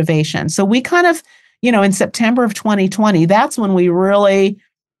our motivation. So we kind of, in September of 2020, that's when we really,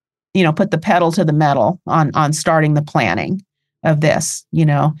 put the pedal to the metal on starting the planning of this,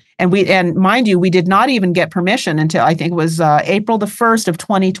 and mind you, we did not even get permission until I think it was April the 1st of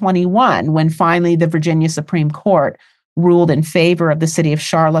 2021, when finally the Virginia Supreme Court ruled in favor of the city of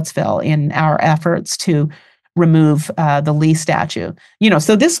Charlottesville in our efforts to remove the Lee statue.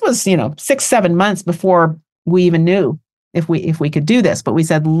 So this was, 6-7 months before we even knew if we could do this, but we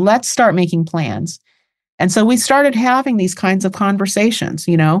said, let's start making plans. And so we started having these kinds of conversations,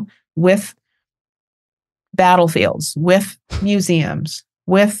 with battlefields, with museums,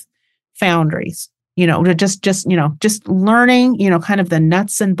 with foundries, just learning, kind of the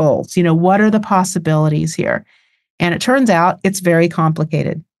nuts and bolts, what are the possibilities here? And it turns out it's very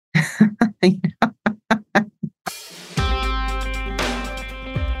complicated.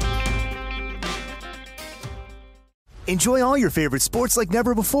 Enjoy all your favorite sports like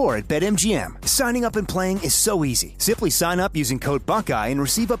never before at BetMGM. Signing up and playing is so easy. Simply sign up using code Buckeye and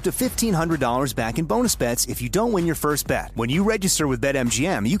receive up to $1,500 back in bonus bets if you don't win your first bet. When you register with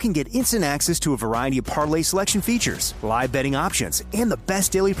BetMGM, you can get instant access to a variety of parlay selection features, live betting options, and the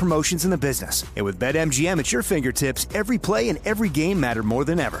best daily promotions in the business. And with BetMGM at your fingertips, every play and every game matter more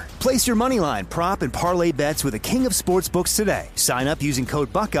than ever. Place your moneyline, prop, and parlay bets with the king of sportsbooks today. Sign up using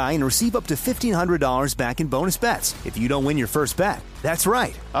code Buckeye and receive up to $1,500 back in bonus bets if you don't win your first bet. That's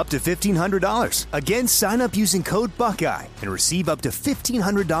right, up to $1,500. Again, sign up using code Buckeye and receive up to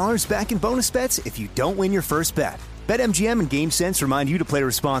 $1,500 back in bonus bets if you don't win your first bet. BetMGM and GameSense remind you to play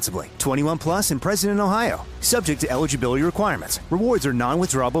responsibly. 21 plus and present in Ohio. Subject to eligibility requirements. Rewards are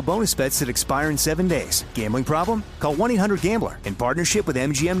non-withdrawable bonus bets that expire in 7 days. Gambling problem? Call 1-800-GAMBLER in partnership with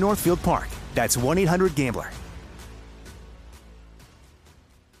MGM Northfield Park. That's 1-800-GAMBLER.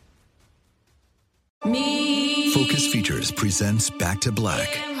 Focus Features presents Back to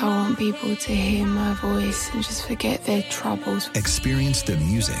Black. I want people to hear my voice and just forget their troubles. Experience the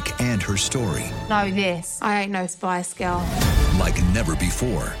music and her story. Know this, I ain't no Spice Girl. Like never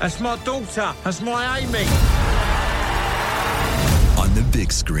before. That's my daughter. That's my Amy. On the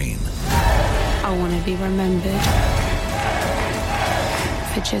big screen. I want to be remembered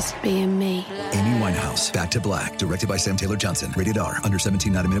for just being me. Amy Winehouse, Back to Black, directed by Sam Taylor Johnson. Rated R, under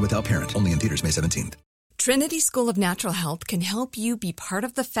 17, not a minute without parent. Only in theaters May 17th. Trinity School of Natural Health can help you be part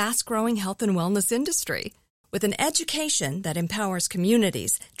of the fast-growing health and wellness industry. With an education that empowers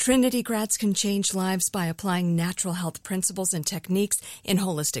communities, Trinity grads can change lives by applying natural health principles and techniques in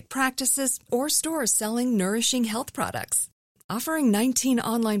holistic practices or stores selling nourishing health products. Offering 19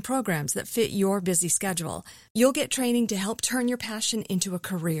 online programs that fit your busy schedule, you'll get training to help turn your passion into a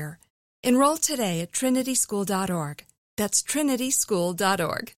career. Enroll today at trinityschool.org. That's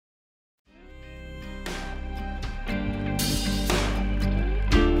trinityschool.org.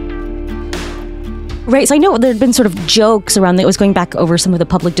 Right. So I know there had been sort of jokes around that. It was going back over some of the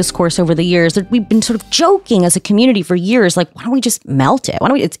public discourse over the years that we've been sort of joking as a community for years. Like, why don't we just melt it? Why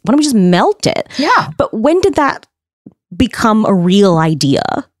don't we just melt it? Yeah. But when did that become a real idea?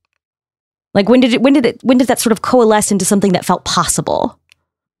 Like, when did that sort of coalesce into something that felt possible?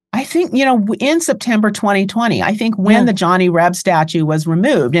 I think, in September 2020, I think when the Johnny Reb statue was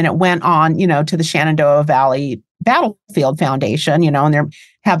removed and it went on, to the Shenandoah Valley Battlefield Foundation, and they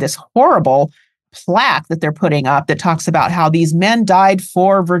have this horrible plaque that they're putting up that talks about how these men died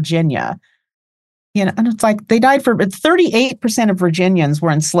for Virginia. And it's like they died for 38% of Virginians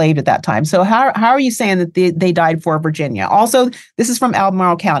were enslaved at that time. So how are you saying that they died for Virginia? Also, this is from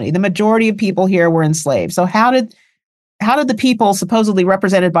Albemarle County. The majority of people here were enslaved. So how did the people supposedly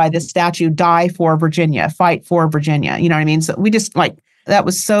represented by this statue die for Virginia, fight for Virginia? You know what I mean? So we just that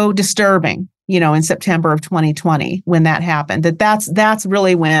was so disturbing, in September of 2020 when that happened. That's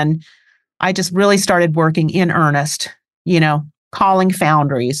really when I just really started working in earnest, calling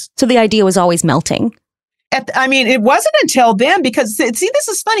foundries. So the idea was always melting. It wasn't until then, because see, this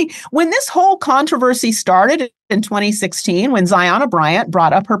is funny. When this whole controversy started in 2016, when Ziona Bryant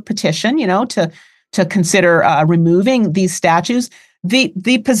brought up her petition, to consider removing these statues,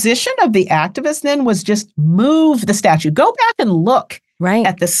 the position of the activists then was just move the statue. Go back and look Right.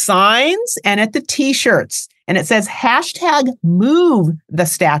 At the signs and at the T-shirts. And it says #move the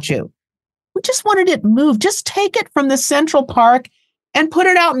statue. We just wanted it moved. Just take it from the Central Park and put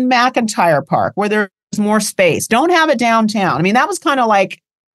it out in McIntyre Park where there's more space. Don't have it downtown. I mean, that was kind of like,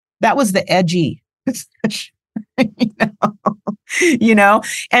 that was the edgy, you know,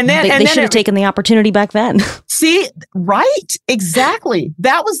 and then they should have taken the opportunity back then. See, right? Exactly.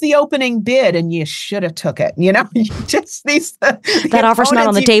 That was the opening bid, and you should have took it. You know, just that offer's not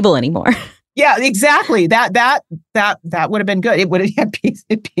on the table anymore. Yeah, exactly. That would have been good. It would have been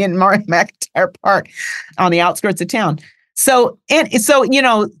in McIntyre Park on the outskirts of town. So you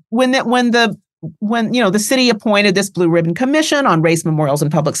know, when the city appointed this Blue Ribbon Commission on race memorials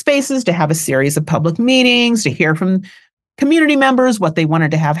and public spaces to have a series of public meetings to hear from community members what they wanted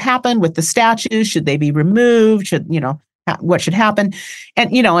to have happen with the statues. Should they be removed? What should happen?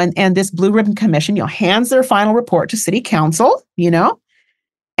 And, you know, and this Blue Ribbon Commission, you know, hands their final report to City Council, you know,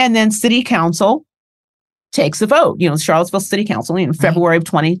 and then City Council takes a vote, you know, Charlottesville City Council in February of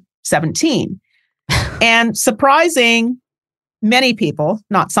 2017. And surprising many people,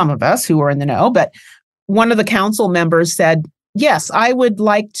 not some of us who were in the know, but one of the council members said, yes, I would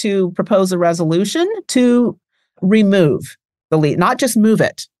like to propose a resolution to remove the lead, not just move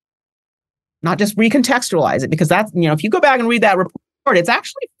it, not just recontextualize it, because that's, you know, if you go back and read that report, it's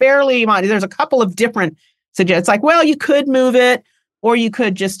actually fairly, there's a couple of different suggestions. It's like, well, you could move it or you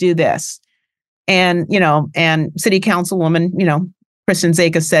could just do this. And, you know, and City Councilwoman, you know, Kristen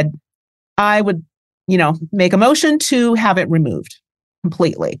Zaka said, I would, you know, make a motion to have it removed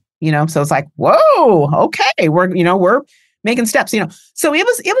completely, you know? So it's like, whoa, okay, we're making steps, you know? So it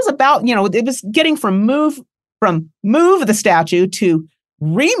was about, you know, it was getting from move the statue to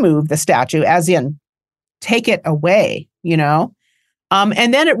remove the statue, as in take it away, you know?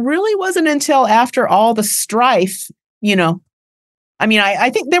 And then it really wasn't until after all the strife, you know, I mean, I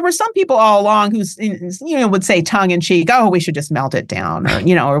think there were some people all along who's, you know, would say tongue in cheek, oh, we should just melt it down, or,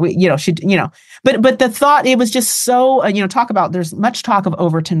 you know, or we, you know, should, you know, but the thought, it was just so, you know, there's much talk of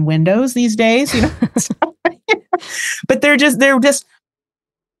Overton windows these days, you know, but they're just,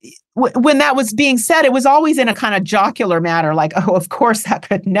 when that was being said, it was always in a kind of jocular manner, like, oh, of course that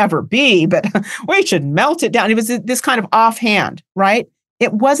could never be, but we should melt it down. It was this kind of offhand, right?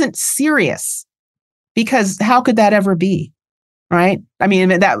 It wasn't serious, because how could that ever be? Right. I mean,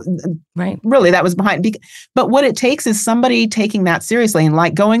 that was behind. But what it takes is somebody taking that seriously and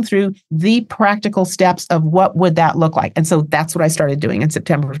like going through the practical steps of what would that look like. And so that's what I started doing in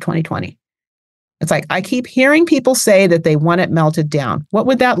September of 2020. It's like, I keep hearing people say that they want it melted down. What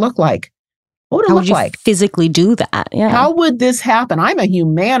would that look like? What would it look like? Physically do that? Yeah. How would this happen? I'm a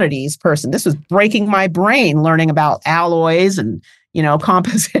humanities person. This was breaking my brain learning about alloys and, you know,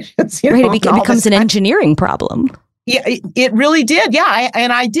 compositions. You know, it becomes an engineering problem. Yeah, it really did. Yeah,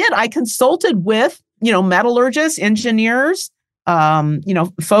 I consulted with, you know, metallurgists, engineers, you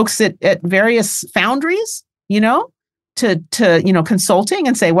know, folks at various foundries, you know, to you know, consulting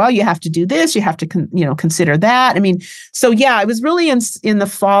and say, well, you have to do this, you have to consider that. I mean, so yeah, it was really in the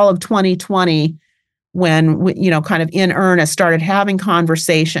fall of 2020 when we, you know, kind of in earnest started having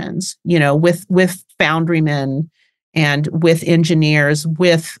conversations, you know, with foundrymen and with engineers,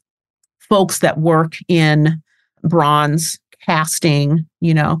 with folks that work in bronze casting,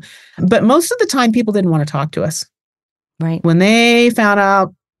 you know, but most of the time people didn't want to talk to us. Right. When they found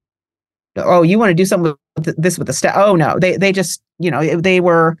out, oh, you want to do something with this with the staff? Oh no, they just, you know, they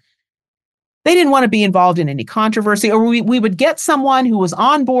didn't want to be involved in any controversy, or we would get someone who was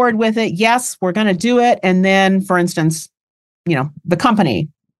on board with it. Yes, we're going to do it. And then, for instance, you know, the company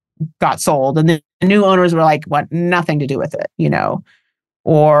got sold and the new owners were like, what, nothing to do with it, you know,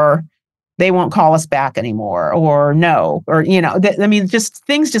 or they won't call us back anymore, or no, or, you know, I mean, just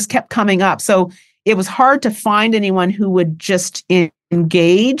things just kept coming up. So it was hard to find anyone who would just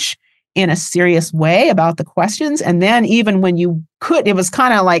engage in a serious way about the questions. And then even when you could, it was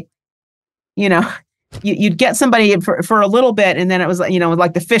kind of like, you know, you'd get somebody for a little bit, and then it was like, you know,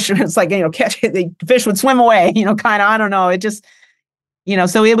 like the fish, it's like, you know, catch it, the fish would swim away, you know, kind of, I don't know. It just, you know,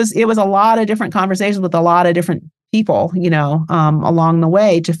 so it was a lot of different conversations with a lot of different people, you know, along the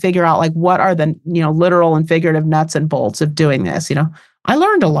way to figure out like what are the, you know, literal and figurative nuts and bolts of doing this. You know, I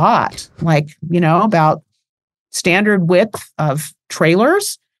learned a lot, like, you know, about standard width of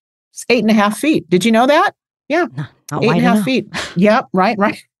trailers. It's 8.5 feet. Did you know that? Yeah. 8.5 feet. Yep. Right.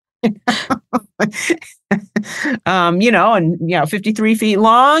 You know, and, you know, 53 feet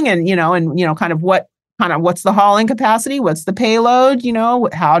long, and, you know, kind of what's the hauling capacity? What's the payload? You know,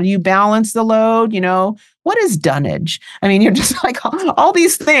 how do you balance the load? You know, what is dunnage? I mean, you're just like all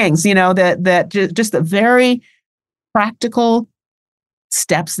these things, you know, that just the very practical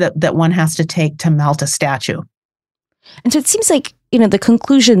steps that one has to take to melt a statue. And so it seems like, the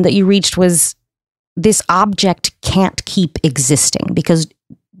conclusion that you reached was this object can't keep existing because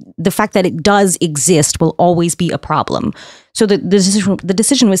the fact that it does exist will always be a problem. So the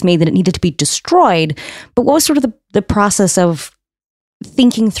decision was made that it needed to be destroyed. But what was sort of the process of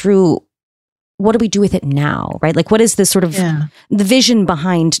thinking through, what do we do with it now, right? Like, what is this sort of the vision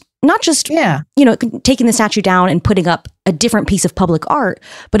behind not just, taking the statue down and putting up a different piece of public art,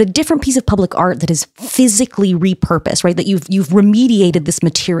 but a different piece of public art that is physically repurposed, right? That you've remediated this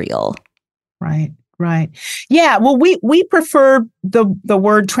material. Right. Yeah. Well, we prefer the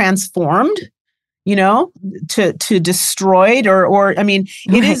word transformed, to destroyed or I mean,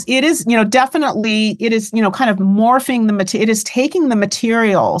 it is, definitely it is, kind of morphing the material. It is taking the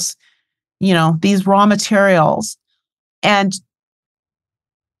materials, these raw materials and,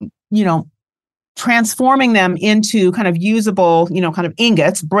 transforming them into kind of usable, kind of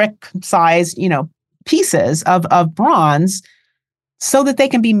ingots, brick sized, pieces of bronze so that they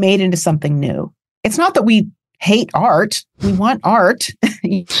can be made into something new. It's not that we hate art. We want art.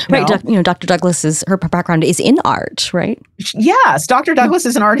 Right. Dr. Douglas her background is in art, right? Yes. Dr. Douglas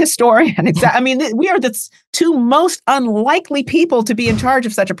is an art historian. Exactly. I mean, we are the two most unlikely people to be in charge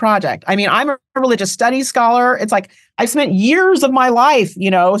of such a project. I mean, I'm a religious studies scholar. It's like I've spent years of my life,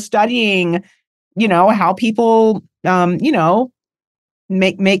 studying, how people,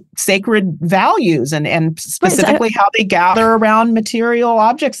 make sacred values and specifically how they gather around material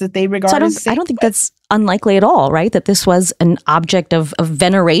objects that they regard as sacred. I don't think that's unlikely at all, right? That this was an object of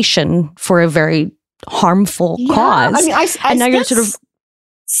veneration for a very harmful cause. I mean, I now you're sort of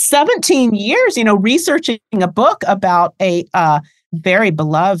 17 years, researching a book about a very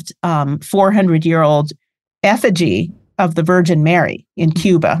beloved 400-year-old effigy of the Virgin Mary in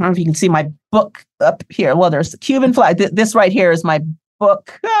Cuba. I don't know if you can see my book up here. Well, there's the Cuban flag. This right here is my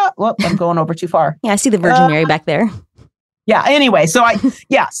book. I'm going over too far. Yeah, I see the Virgin Mary back there. Yeah. Anyway, so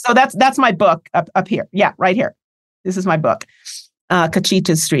that's my book up here. Yeah, right here. This is my book,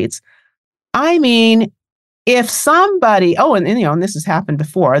 Cachita's Streets. I mean, if somebody, and this has happened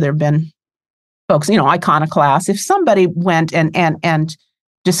before. There have been folks, iconoclasts. If somebody went and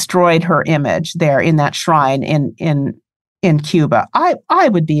destroyed her image there in that shrine in Cuba, I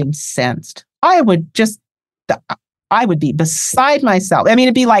would be incensed. I would be beside myself. I mean,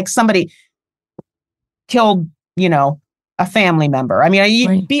 it'd be like somebody killed, a family member. I mean,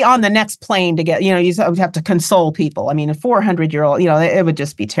 you'd be on the next plane to get, you have to console people. I mean, a 400-year-old, it would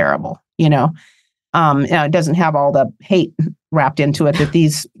just be terrible, it doesn't have all the hate wrapped into it that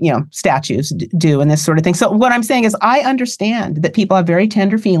these, statues do and this sort of thing. So what I'm saying is I understand that people have very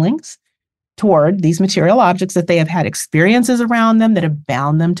tender feelings toward these material objects, that they have had experiences around them that have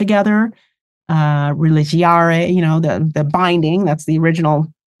bound them together. Religiare, the binding, that's the original,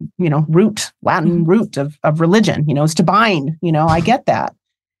 Latin root of religion, is to bind, I get that.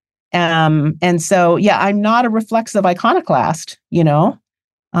 And so, I'm not a reflexive iconoclast, I'm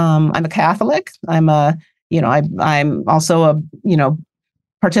a Catholic. I'm also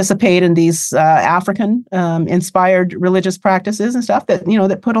participate in these African inspired religious practices and stuff that,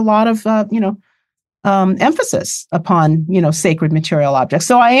 that put a lot of, emphasis upon, sacred material objects.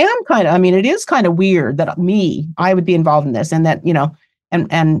 So I am it is kind of weird that I would be involved in this and that,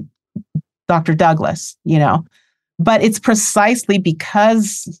 and Dr. Douglas, but it's precisely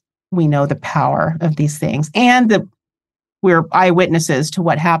because we know the power of these things and that we're eyewitnesses to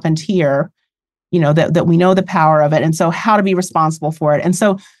what happened here, that we know the power of it. And so how to be responsible for it. And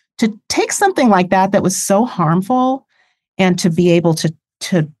so to take something like that was so harmful and to be able to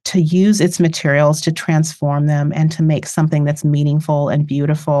use its materials to transform them and to make something that's meaningful and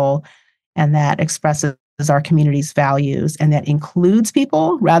beautiful and that expresses our community's values and that includes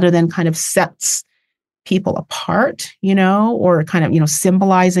people rather than kind of sets people apart, or kind of,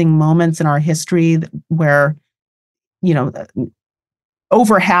 symbolizing moments in our history where,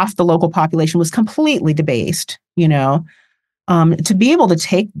 over half the local population was completely debased, to be able to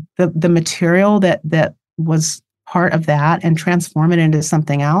take the material that was part of that and transform it into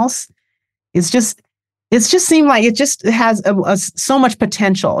something else it's just seemed like it just has so much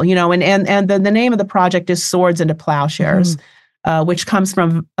potential, and the name of the project is Swords into Plowshares, which comes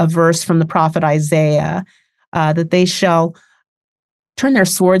from a verse from the prophet Isaiah, that they shall turn their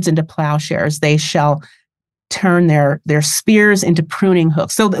swords into plowshares. They shall turn their spears into pruning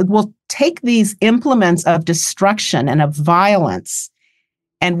hooks. So we'll take these implements of destruction and of violence,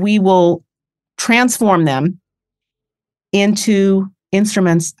 and we will transform them into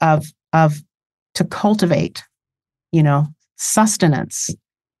instruments to cultivate, sustenance,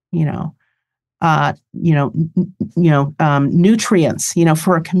 nutrients,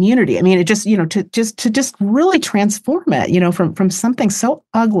 for a community. I mean, it just, to really transform it, from something so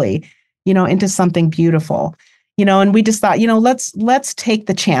ugly, into something beautiful, and we just thought, let's take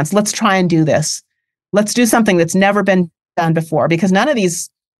the chance. Let's try and do this. Let's do something that's never been done before, because none of these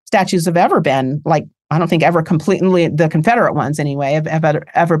statues have ever been I don't think ever completely, the Confederate ones anyway, have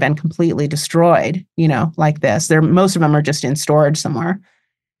ever been completely destroyed, like this. Most of them are just in storage somewhere.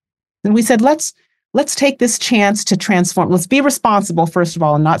 And we said, let's take this chance to transform. Let's be responsible, first of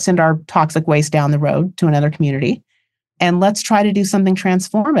all, and not send our toxic waste down the road to another community. And let's try to do something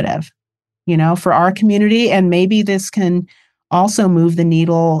transformative, for our community. And maybe this can also move the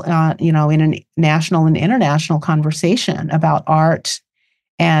needle, in a national and international conversation about art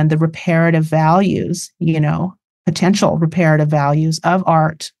and the reparative values, potential reparative values of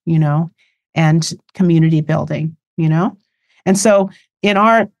art, and community building, And so in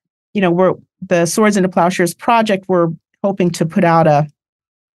our, we're the Swords into Plowshares project, we're hoping to put out a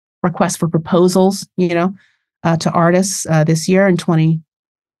request for proposals, to artists this year in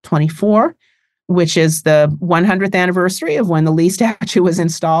 2024, which is the 100th anniversary of when the Lee statue was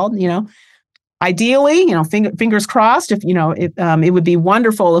installed. Ideally, fingers crossed, if it would be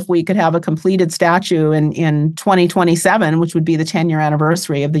wonderful if we could have a completed statue in 2027, which would be the 10-year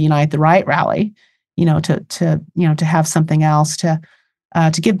anniversary of the Unite the Right rally. To have something else to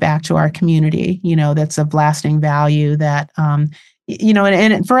give back to our community, that's of lasting value. That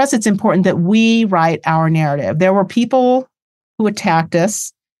and for us, it's important that we write our narrative. There were people who attacked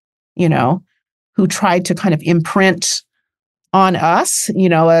us, who tried to kind of imprint on us,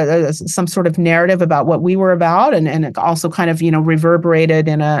 some sort of narrative about what we were about, and it also kind of, reverberated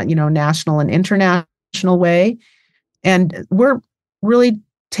in a, national and international way. And we're really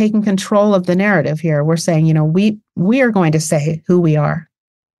taking control of the narrative here. We're saying, we are going to say who we are,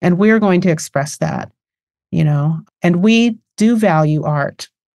 and we're going to express that, and we do value art,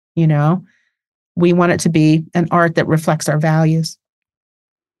 we want it to be an art that reflects our values.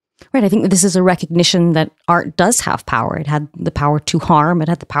 Right. I think this is a recognition that art does have power. It had the power to harm. It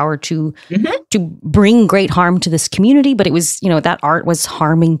had the power to bring great harm to this community. But it was, that art was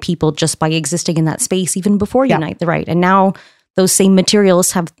harming people just by existing in that space even before Unite the Right. And now those same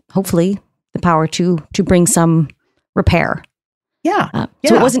materials have hopefully the power to bring some repair. So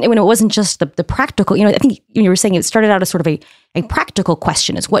it wasn't just the practical. I think you were saying it started out as sort of a practical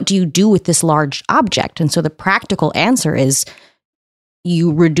question: is what do you do with this large object? And so the practical answer is,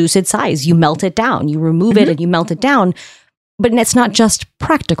 you reduce its size, you melt it down, you remove it and you melt it down. But it's not just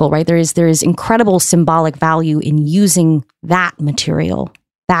practical, right? There is incredible symbolic value in using that material,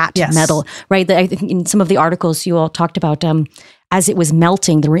 that metal, right? I think in some of the articles you all talked about, as it was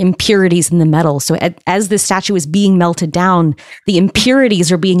melting, there were impurities in the metal. So as the statue is being melted down, the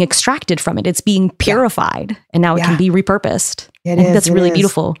impurities are being extracted from it. It's being purified, and now it can be repurposed. That's really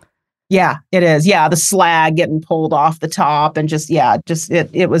beautiful. Yeah, it is. Yeah, the slag getting pulled off the top, and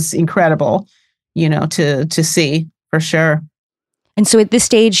it was incredible, to see, for sure. And so at this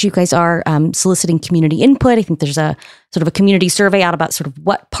stage, you guys are soliciting community input. I think there's a sort of a community survey out about sort of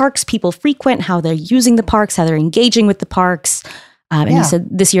what parks people frequent, how they're using the parks, how they're engaging with the parks. And you said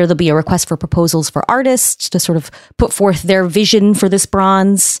this year there'll be a request for proposals for artists to sort of put forth their vision for this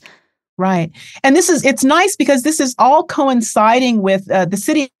bronze. Right. And it's nice because this is all coinciding with the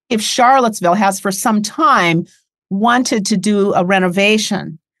city of Charlottesville has for some time wanted to do a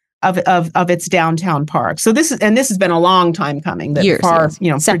renovation of its downtown park. So this has been a long time coming. That years,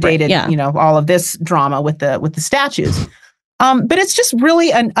 predated, all of this drama with the statues. But it's just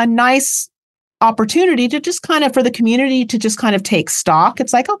really a nice opportunity to just kind of, for the community to just kind of take stock.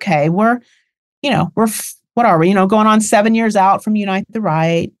 It's like, okay, we're what are we, going on 7 years out from Unite the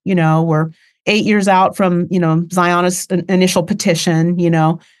Right, we're 8 years out from, Zionist's initial petition,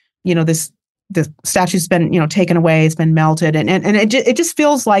 the statue's been, taken away, it's been melted. And it just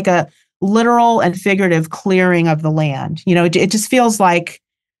feels like a literal and figurative clearing of the land. It just feels like,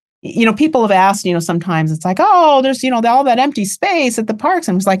 people have asked, sometimes it's like, oh, there's, all that empty space at the parks.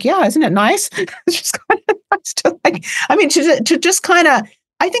 And it's like, yeah, isn't it nice? It's just kind of nice to to just kind of,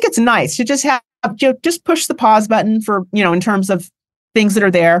 I think it's nice to just have, just push the pause button for, in terms of things that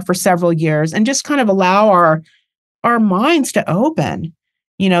are there for several years, and just kind of allow our minds to open,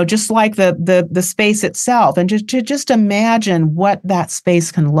 just like the space itself, and just imagine what that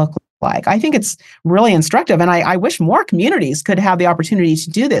space can look like. I think it's really instructive. And I wish more communities could have the opportunity to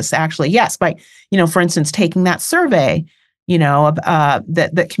do this, actually. Yes, by, for instance, taking that survey,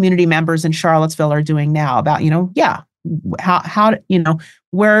 that community members in Charlottesville are doing now about, how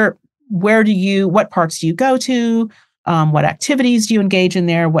what parks do you go to? What activities do you engage in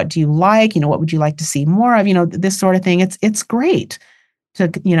there? What do you like? What would you like to see more of? This sort of thing. It's great to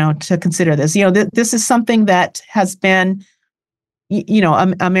consider this. This is something that has been,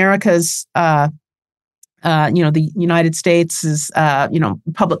 America's, the United States is,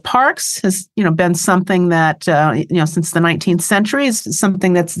 public parks has, been something that, since the 19th century is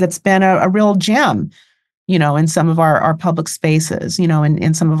something that's been a real gem, in some of our public spaces,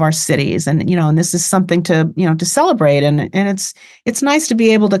 in some of our cities. And, and this is something to, to celebrate. And it's nice to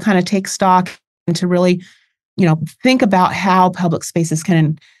be able to kind of take stock and to really, think about how public spaces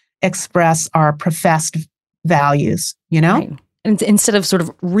can express our professed values, Right. And instead of sort of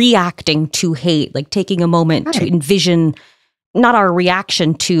reacting to hate, like taking a moment to envision not our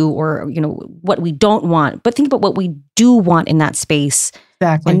reaction to or, what we don't want, but think about what we do want in that space.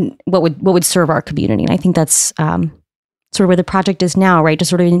 Exactly. And what would serve our community. And I think that's sort of where the project is now, right? Just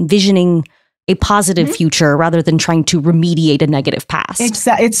sort of envisioning a positive future rather than trying to remediate a negative past.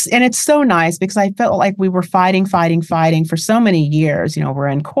 It's so nice because I felt like we were fighting for so many years. We're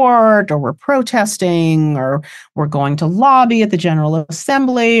in court or we're protesting or we're going to lobby at the General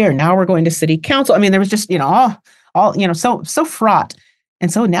Assembly or now we're going to City Council. I mean, there was just, so fraught.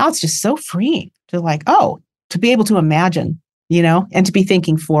 And so now it's just so freeing to to be able to imagine, and to be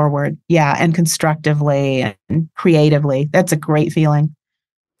thinking forward. Yeah. And constructively and creatively. That's a great feeling.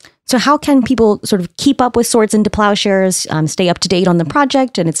 So how can people sort of keep up with Swords into Plowshares, stay up to date on the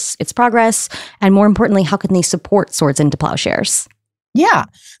project and its progress? And more importantly, how can they support Swords into Plowshares? Yeah.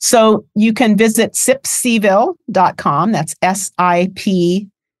 So you can visit sipcville.com. That's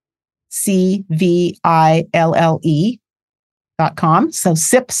SIPCVILLE.com. So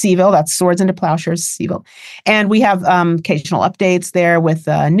SIPCville, that's Swords into Plowshares, Seville. And we have occasional updates there with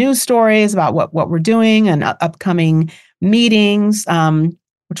news stories about what we're doing and upcoming meetings,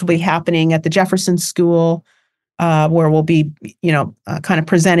 which will be happening at the Jefferson School, where we'll be, kind of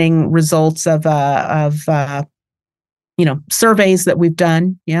presenting results of surveys that we've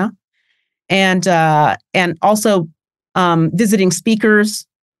done. Yeah. And also visiting speakers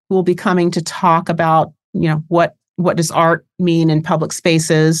who will be coming to talk about, what does art mean in public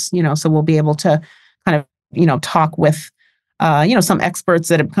spaces? So we'll be able to kind of, talk with some experts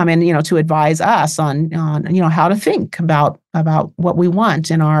that have come in, to advise us on how to think about what we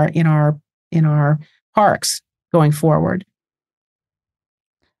want in our parks going forward.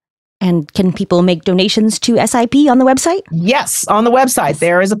 And can people make donations to SIP on the website? Yes, on the website.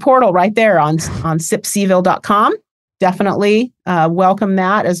 There is a portal right there on sipcville.com. Definitely welcome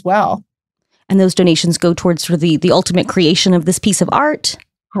that as well. And those donations go towards sort of the ultimate creation of this piece of art?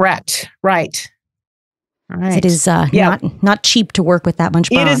 Correct. Right. All right. It is not cheap to work with that much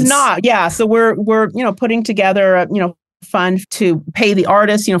bronze. It is not. Yeah. So we're putting together a fund to pay the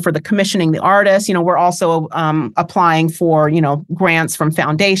artists, for the commissioning the artists. We're also applying for grants from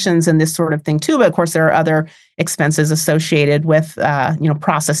foundations and this sort of thing too. But of course, there are other expenses associated with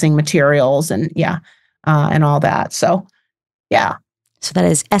processing materials and and all that. So yeah. So that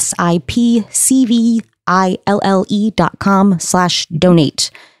is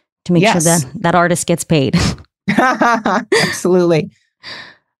SIPCVILLE.com/donate. To make sure that artist gets paid. Absolutely.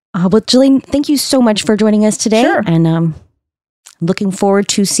 Well, Jillian, thank you so much for joining us today. Sure. And looking forward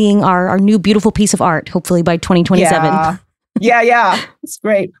to seeing our new beautiful piece of art, hopefully by 2027. Yeah. It's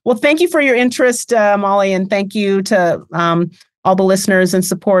great. Well, thank you for your interest, Molly, and thank you to all the listeners and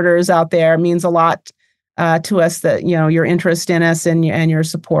supporters out there. It means a lot to us that, your interest in us and your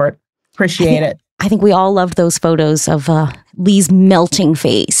support. Appreciate it. I think we all loved those photos of Lee's melting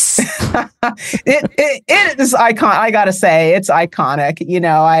face. It is iconic. I gotta say, it's iconic.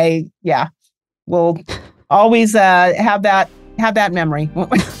 We'll always have that memory. Well,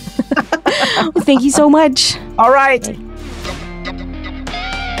 thank you so much. All right.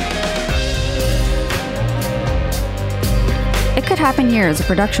 It Could Happen Here is a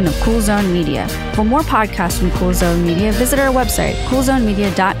production of Cool Zone Media. For more podcasts from Cool Zone Media, visit our website,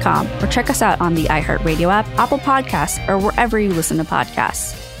 coolzonemedia.com, or check us out on the iHeartRadio app, Apple Podcasts, or wherever you listen to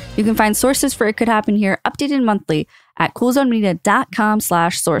podcasts. You can find sources for It Could Happen Here updated monthly at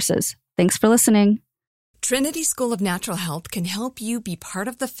coolzonemedia.com/sources. Thanks for listening. Trinity School of Natural Health can help you be part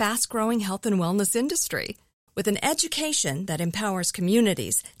of the fast-growing health and wellness industry. With an education that empowers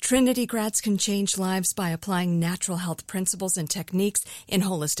communities, Trinity grads can change lives by applying natural health principles and techniques in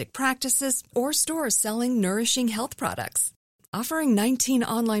holistic practices or stores selling nourishing health products. Offering 19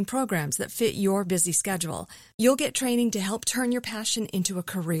 online programs that fit your busy schedule, you'll get training to help turn your passion into a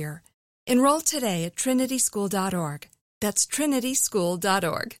career. Enroll today at trinityschool.org. That's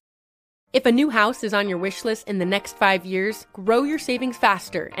trinityschool.org. If a new house is on your wish list in the next 5 years, grow your savings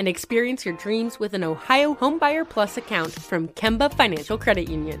faster and experience your dreams with an Ohio Homebuyer Plus account from Kemba Financial Credit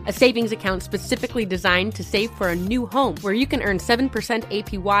Union. A savings account specifically designed to save for a new home, where you can earn 7%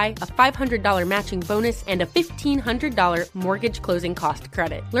 APY, a $500 matching bonus, and a $1,500 mortgage closing cost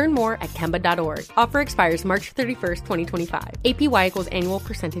credit. Learn more at Kemba.org. Offer expires March 31st, 2025. APY equals annual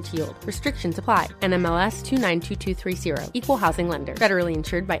percentage yield. Restrictions apply. NMLS 292230. Equal housing lender. Federally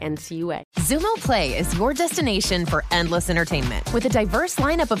insured by NCUA. Xumo Play is your destination for endless entertainment. With a diverse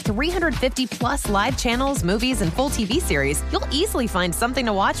lineup of 350 plus live channels, movies, and full TV series, you'll easily find something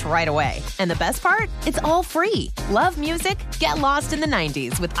to watch right away. And the best part? It's all free. Love music? Get lost in the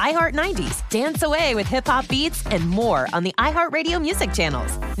 90s with iHeart 90s. Dance away with hip-hop beats and more on the iHeartRadio music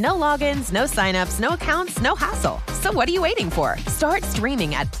channels. No logins, no signups, no accounts, no hassle. So what are you waiting for? Start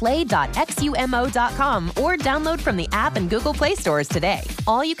streaming at play.xumo.com or download from the app and Google Play stores today.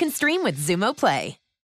 All you can stream with Xumo Play.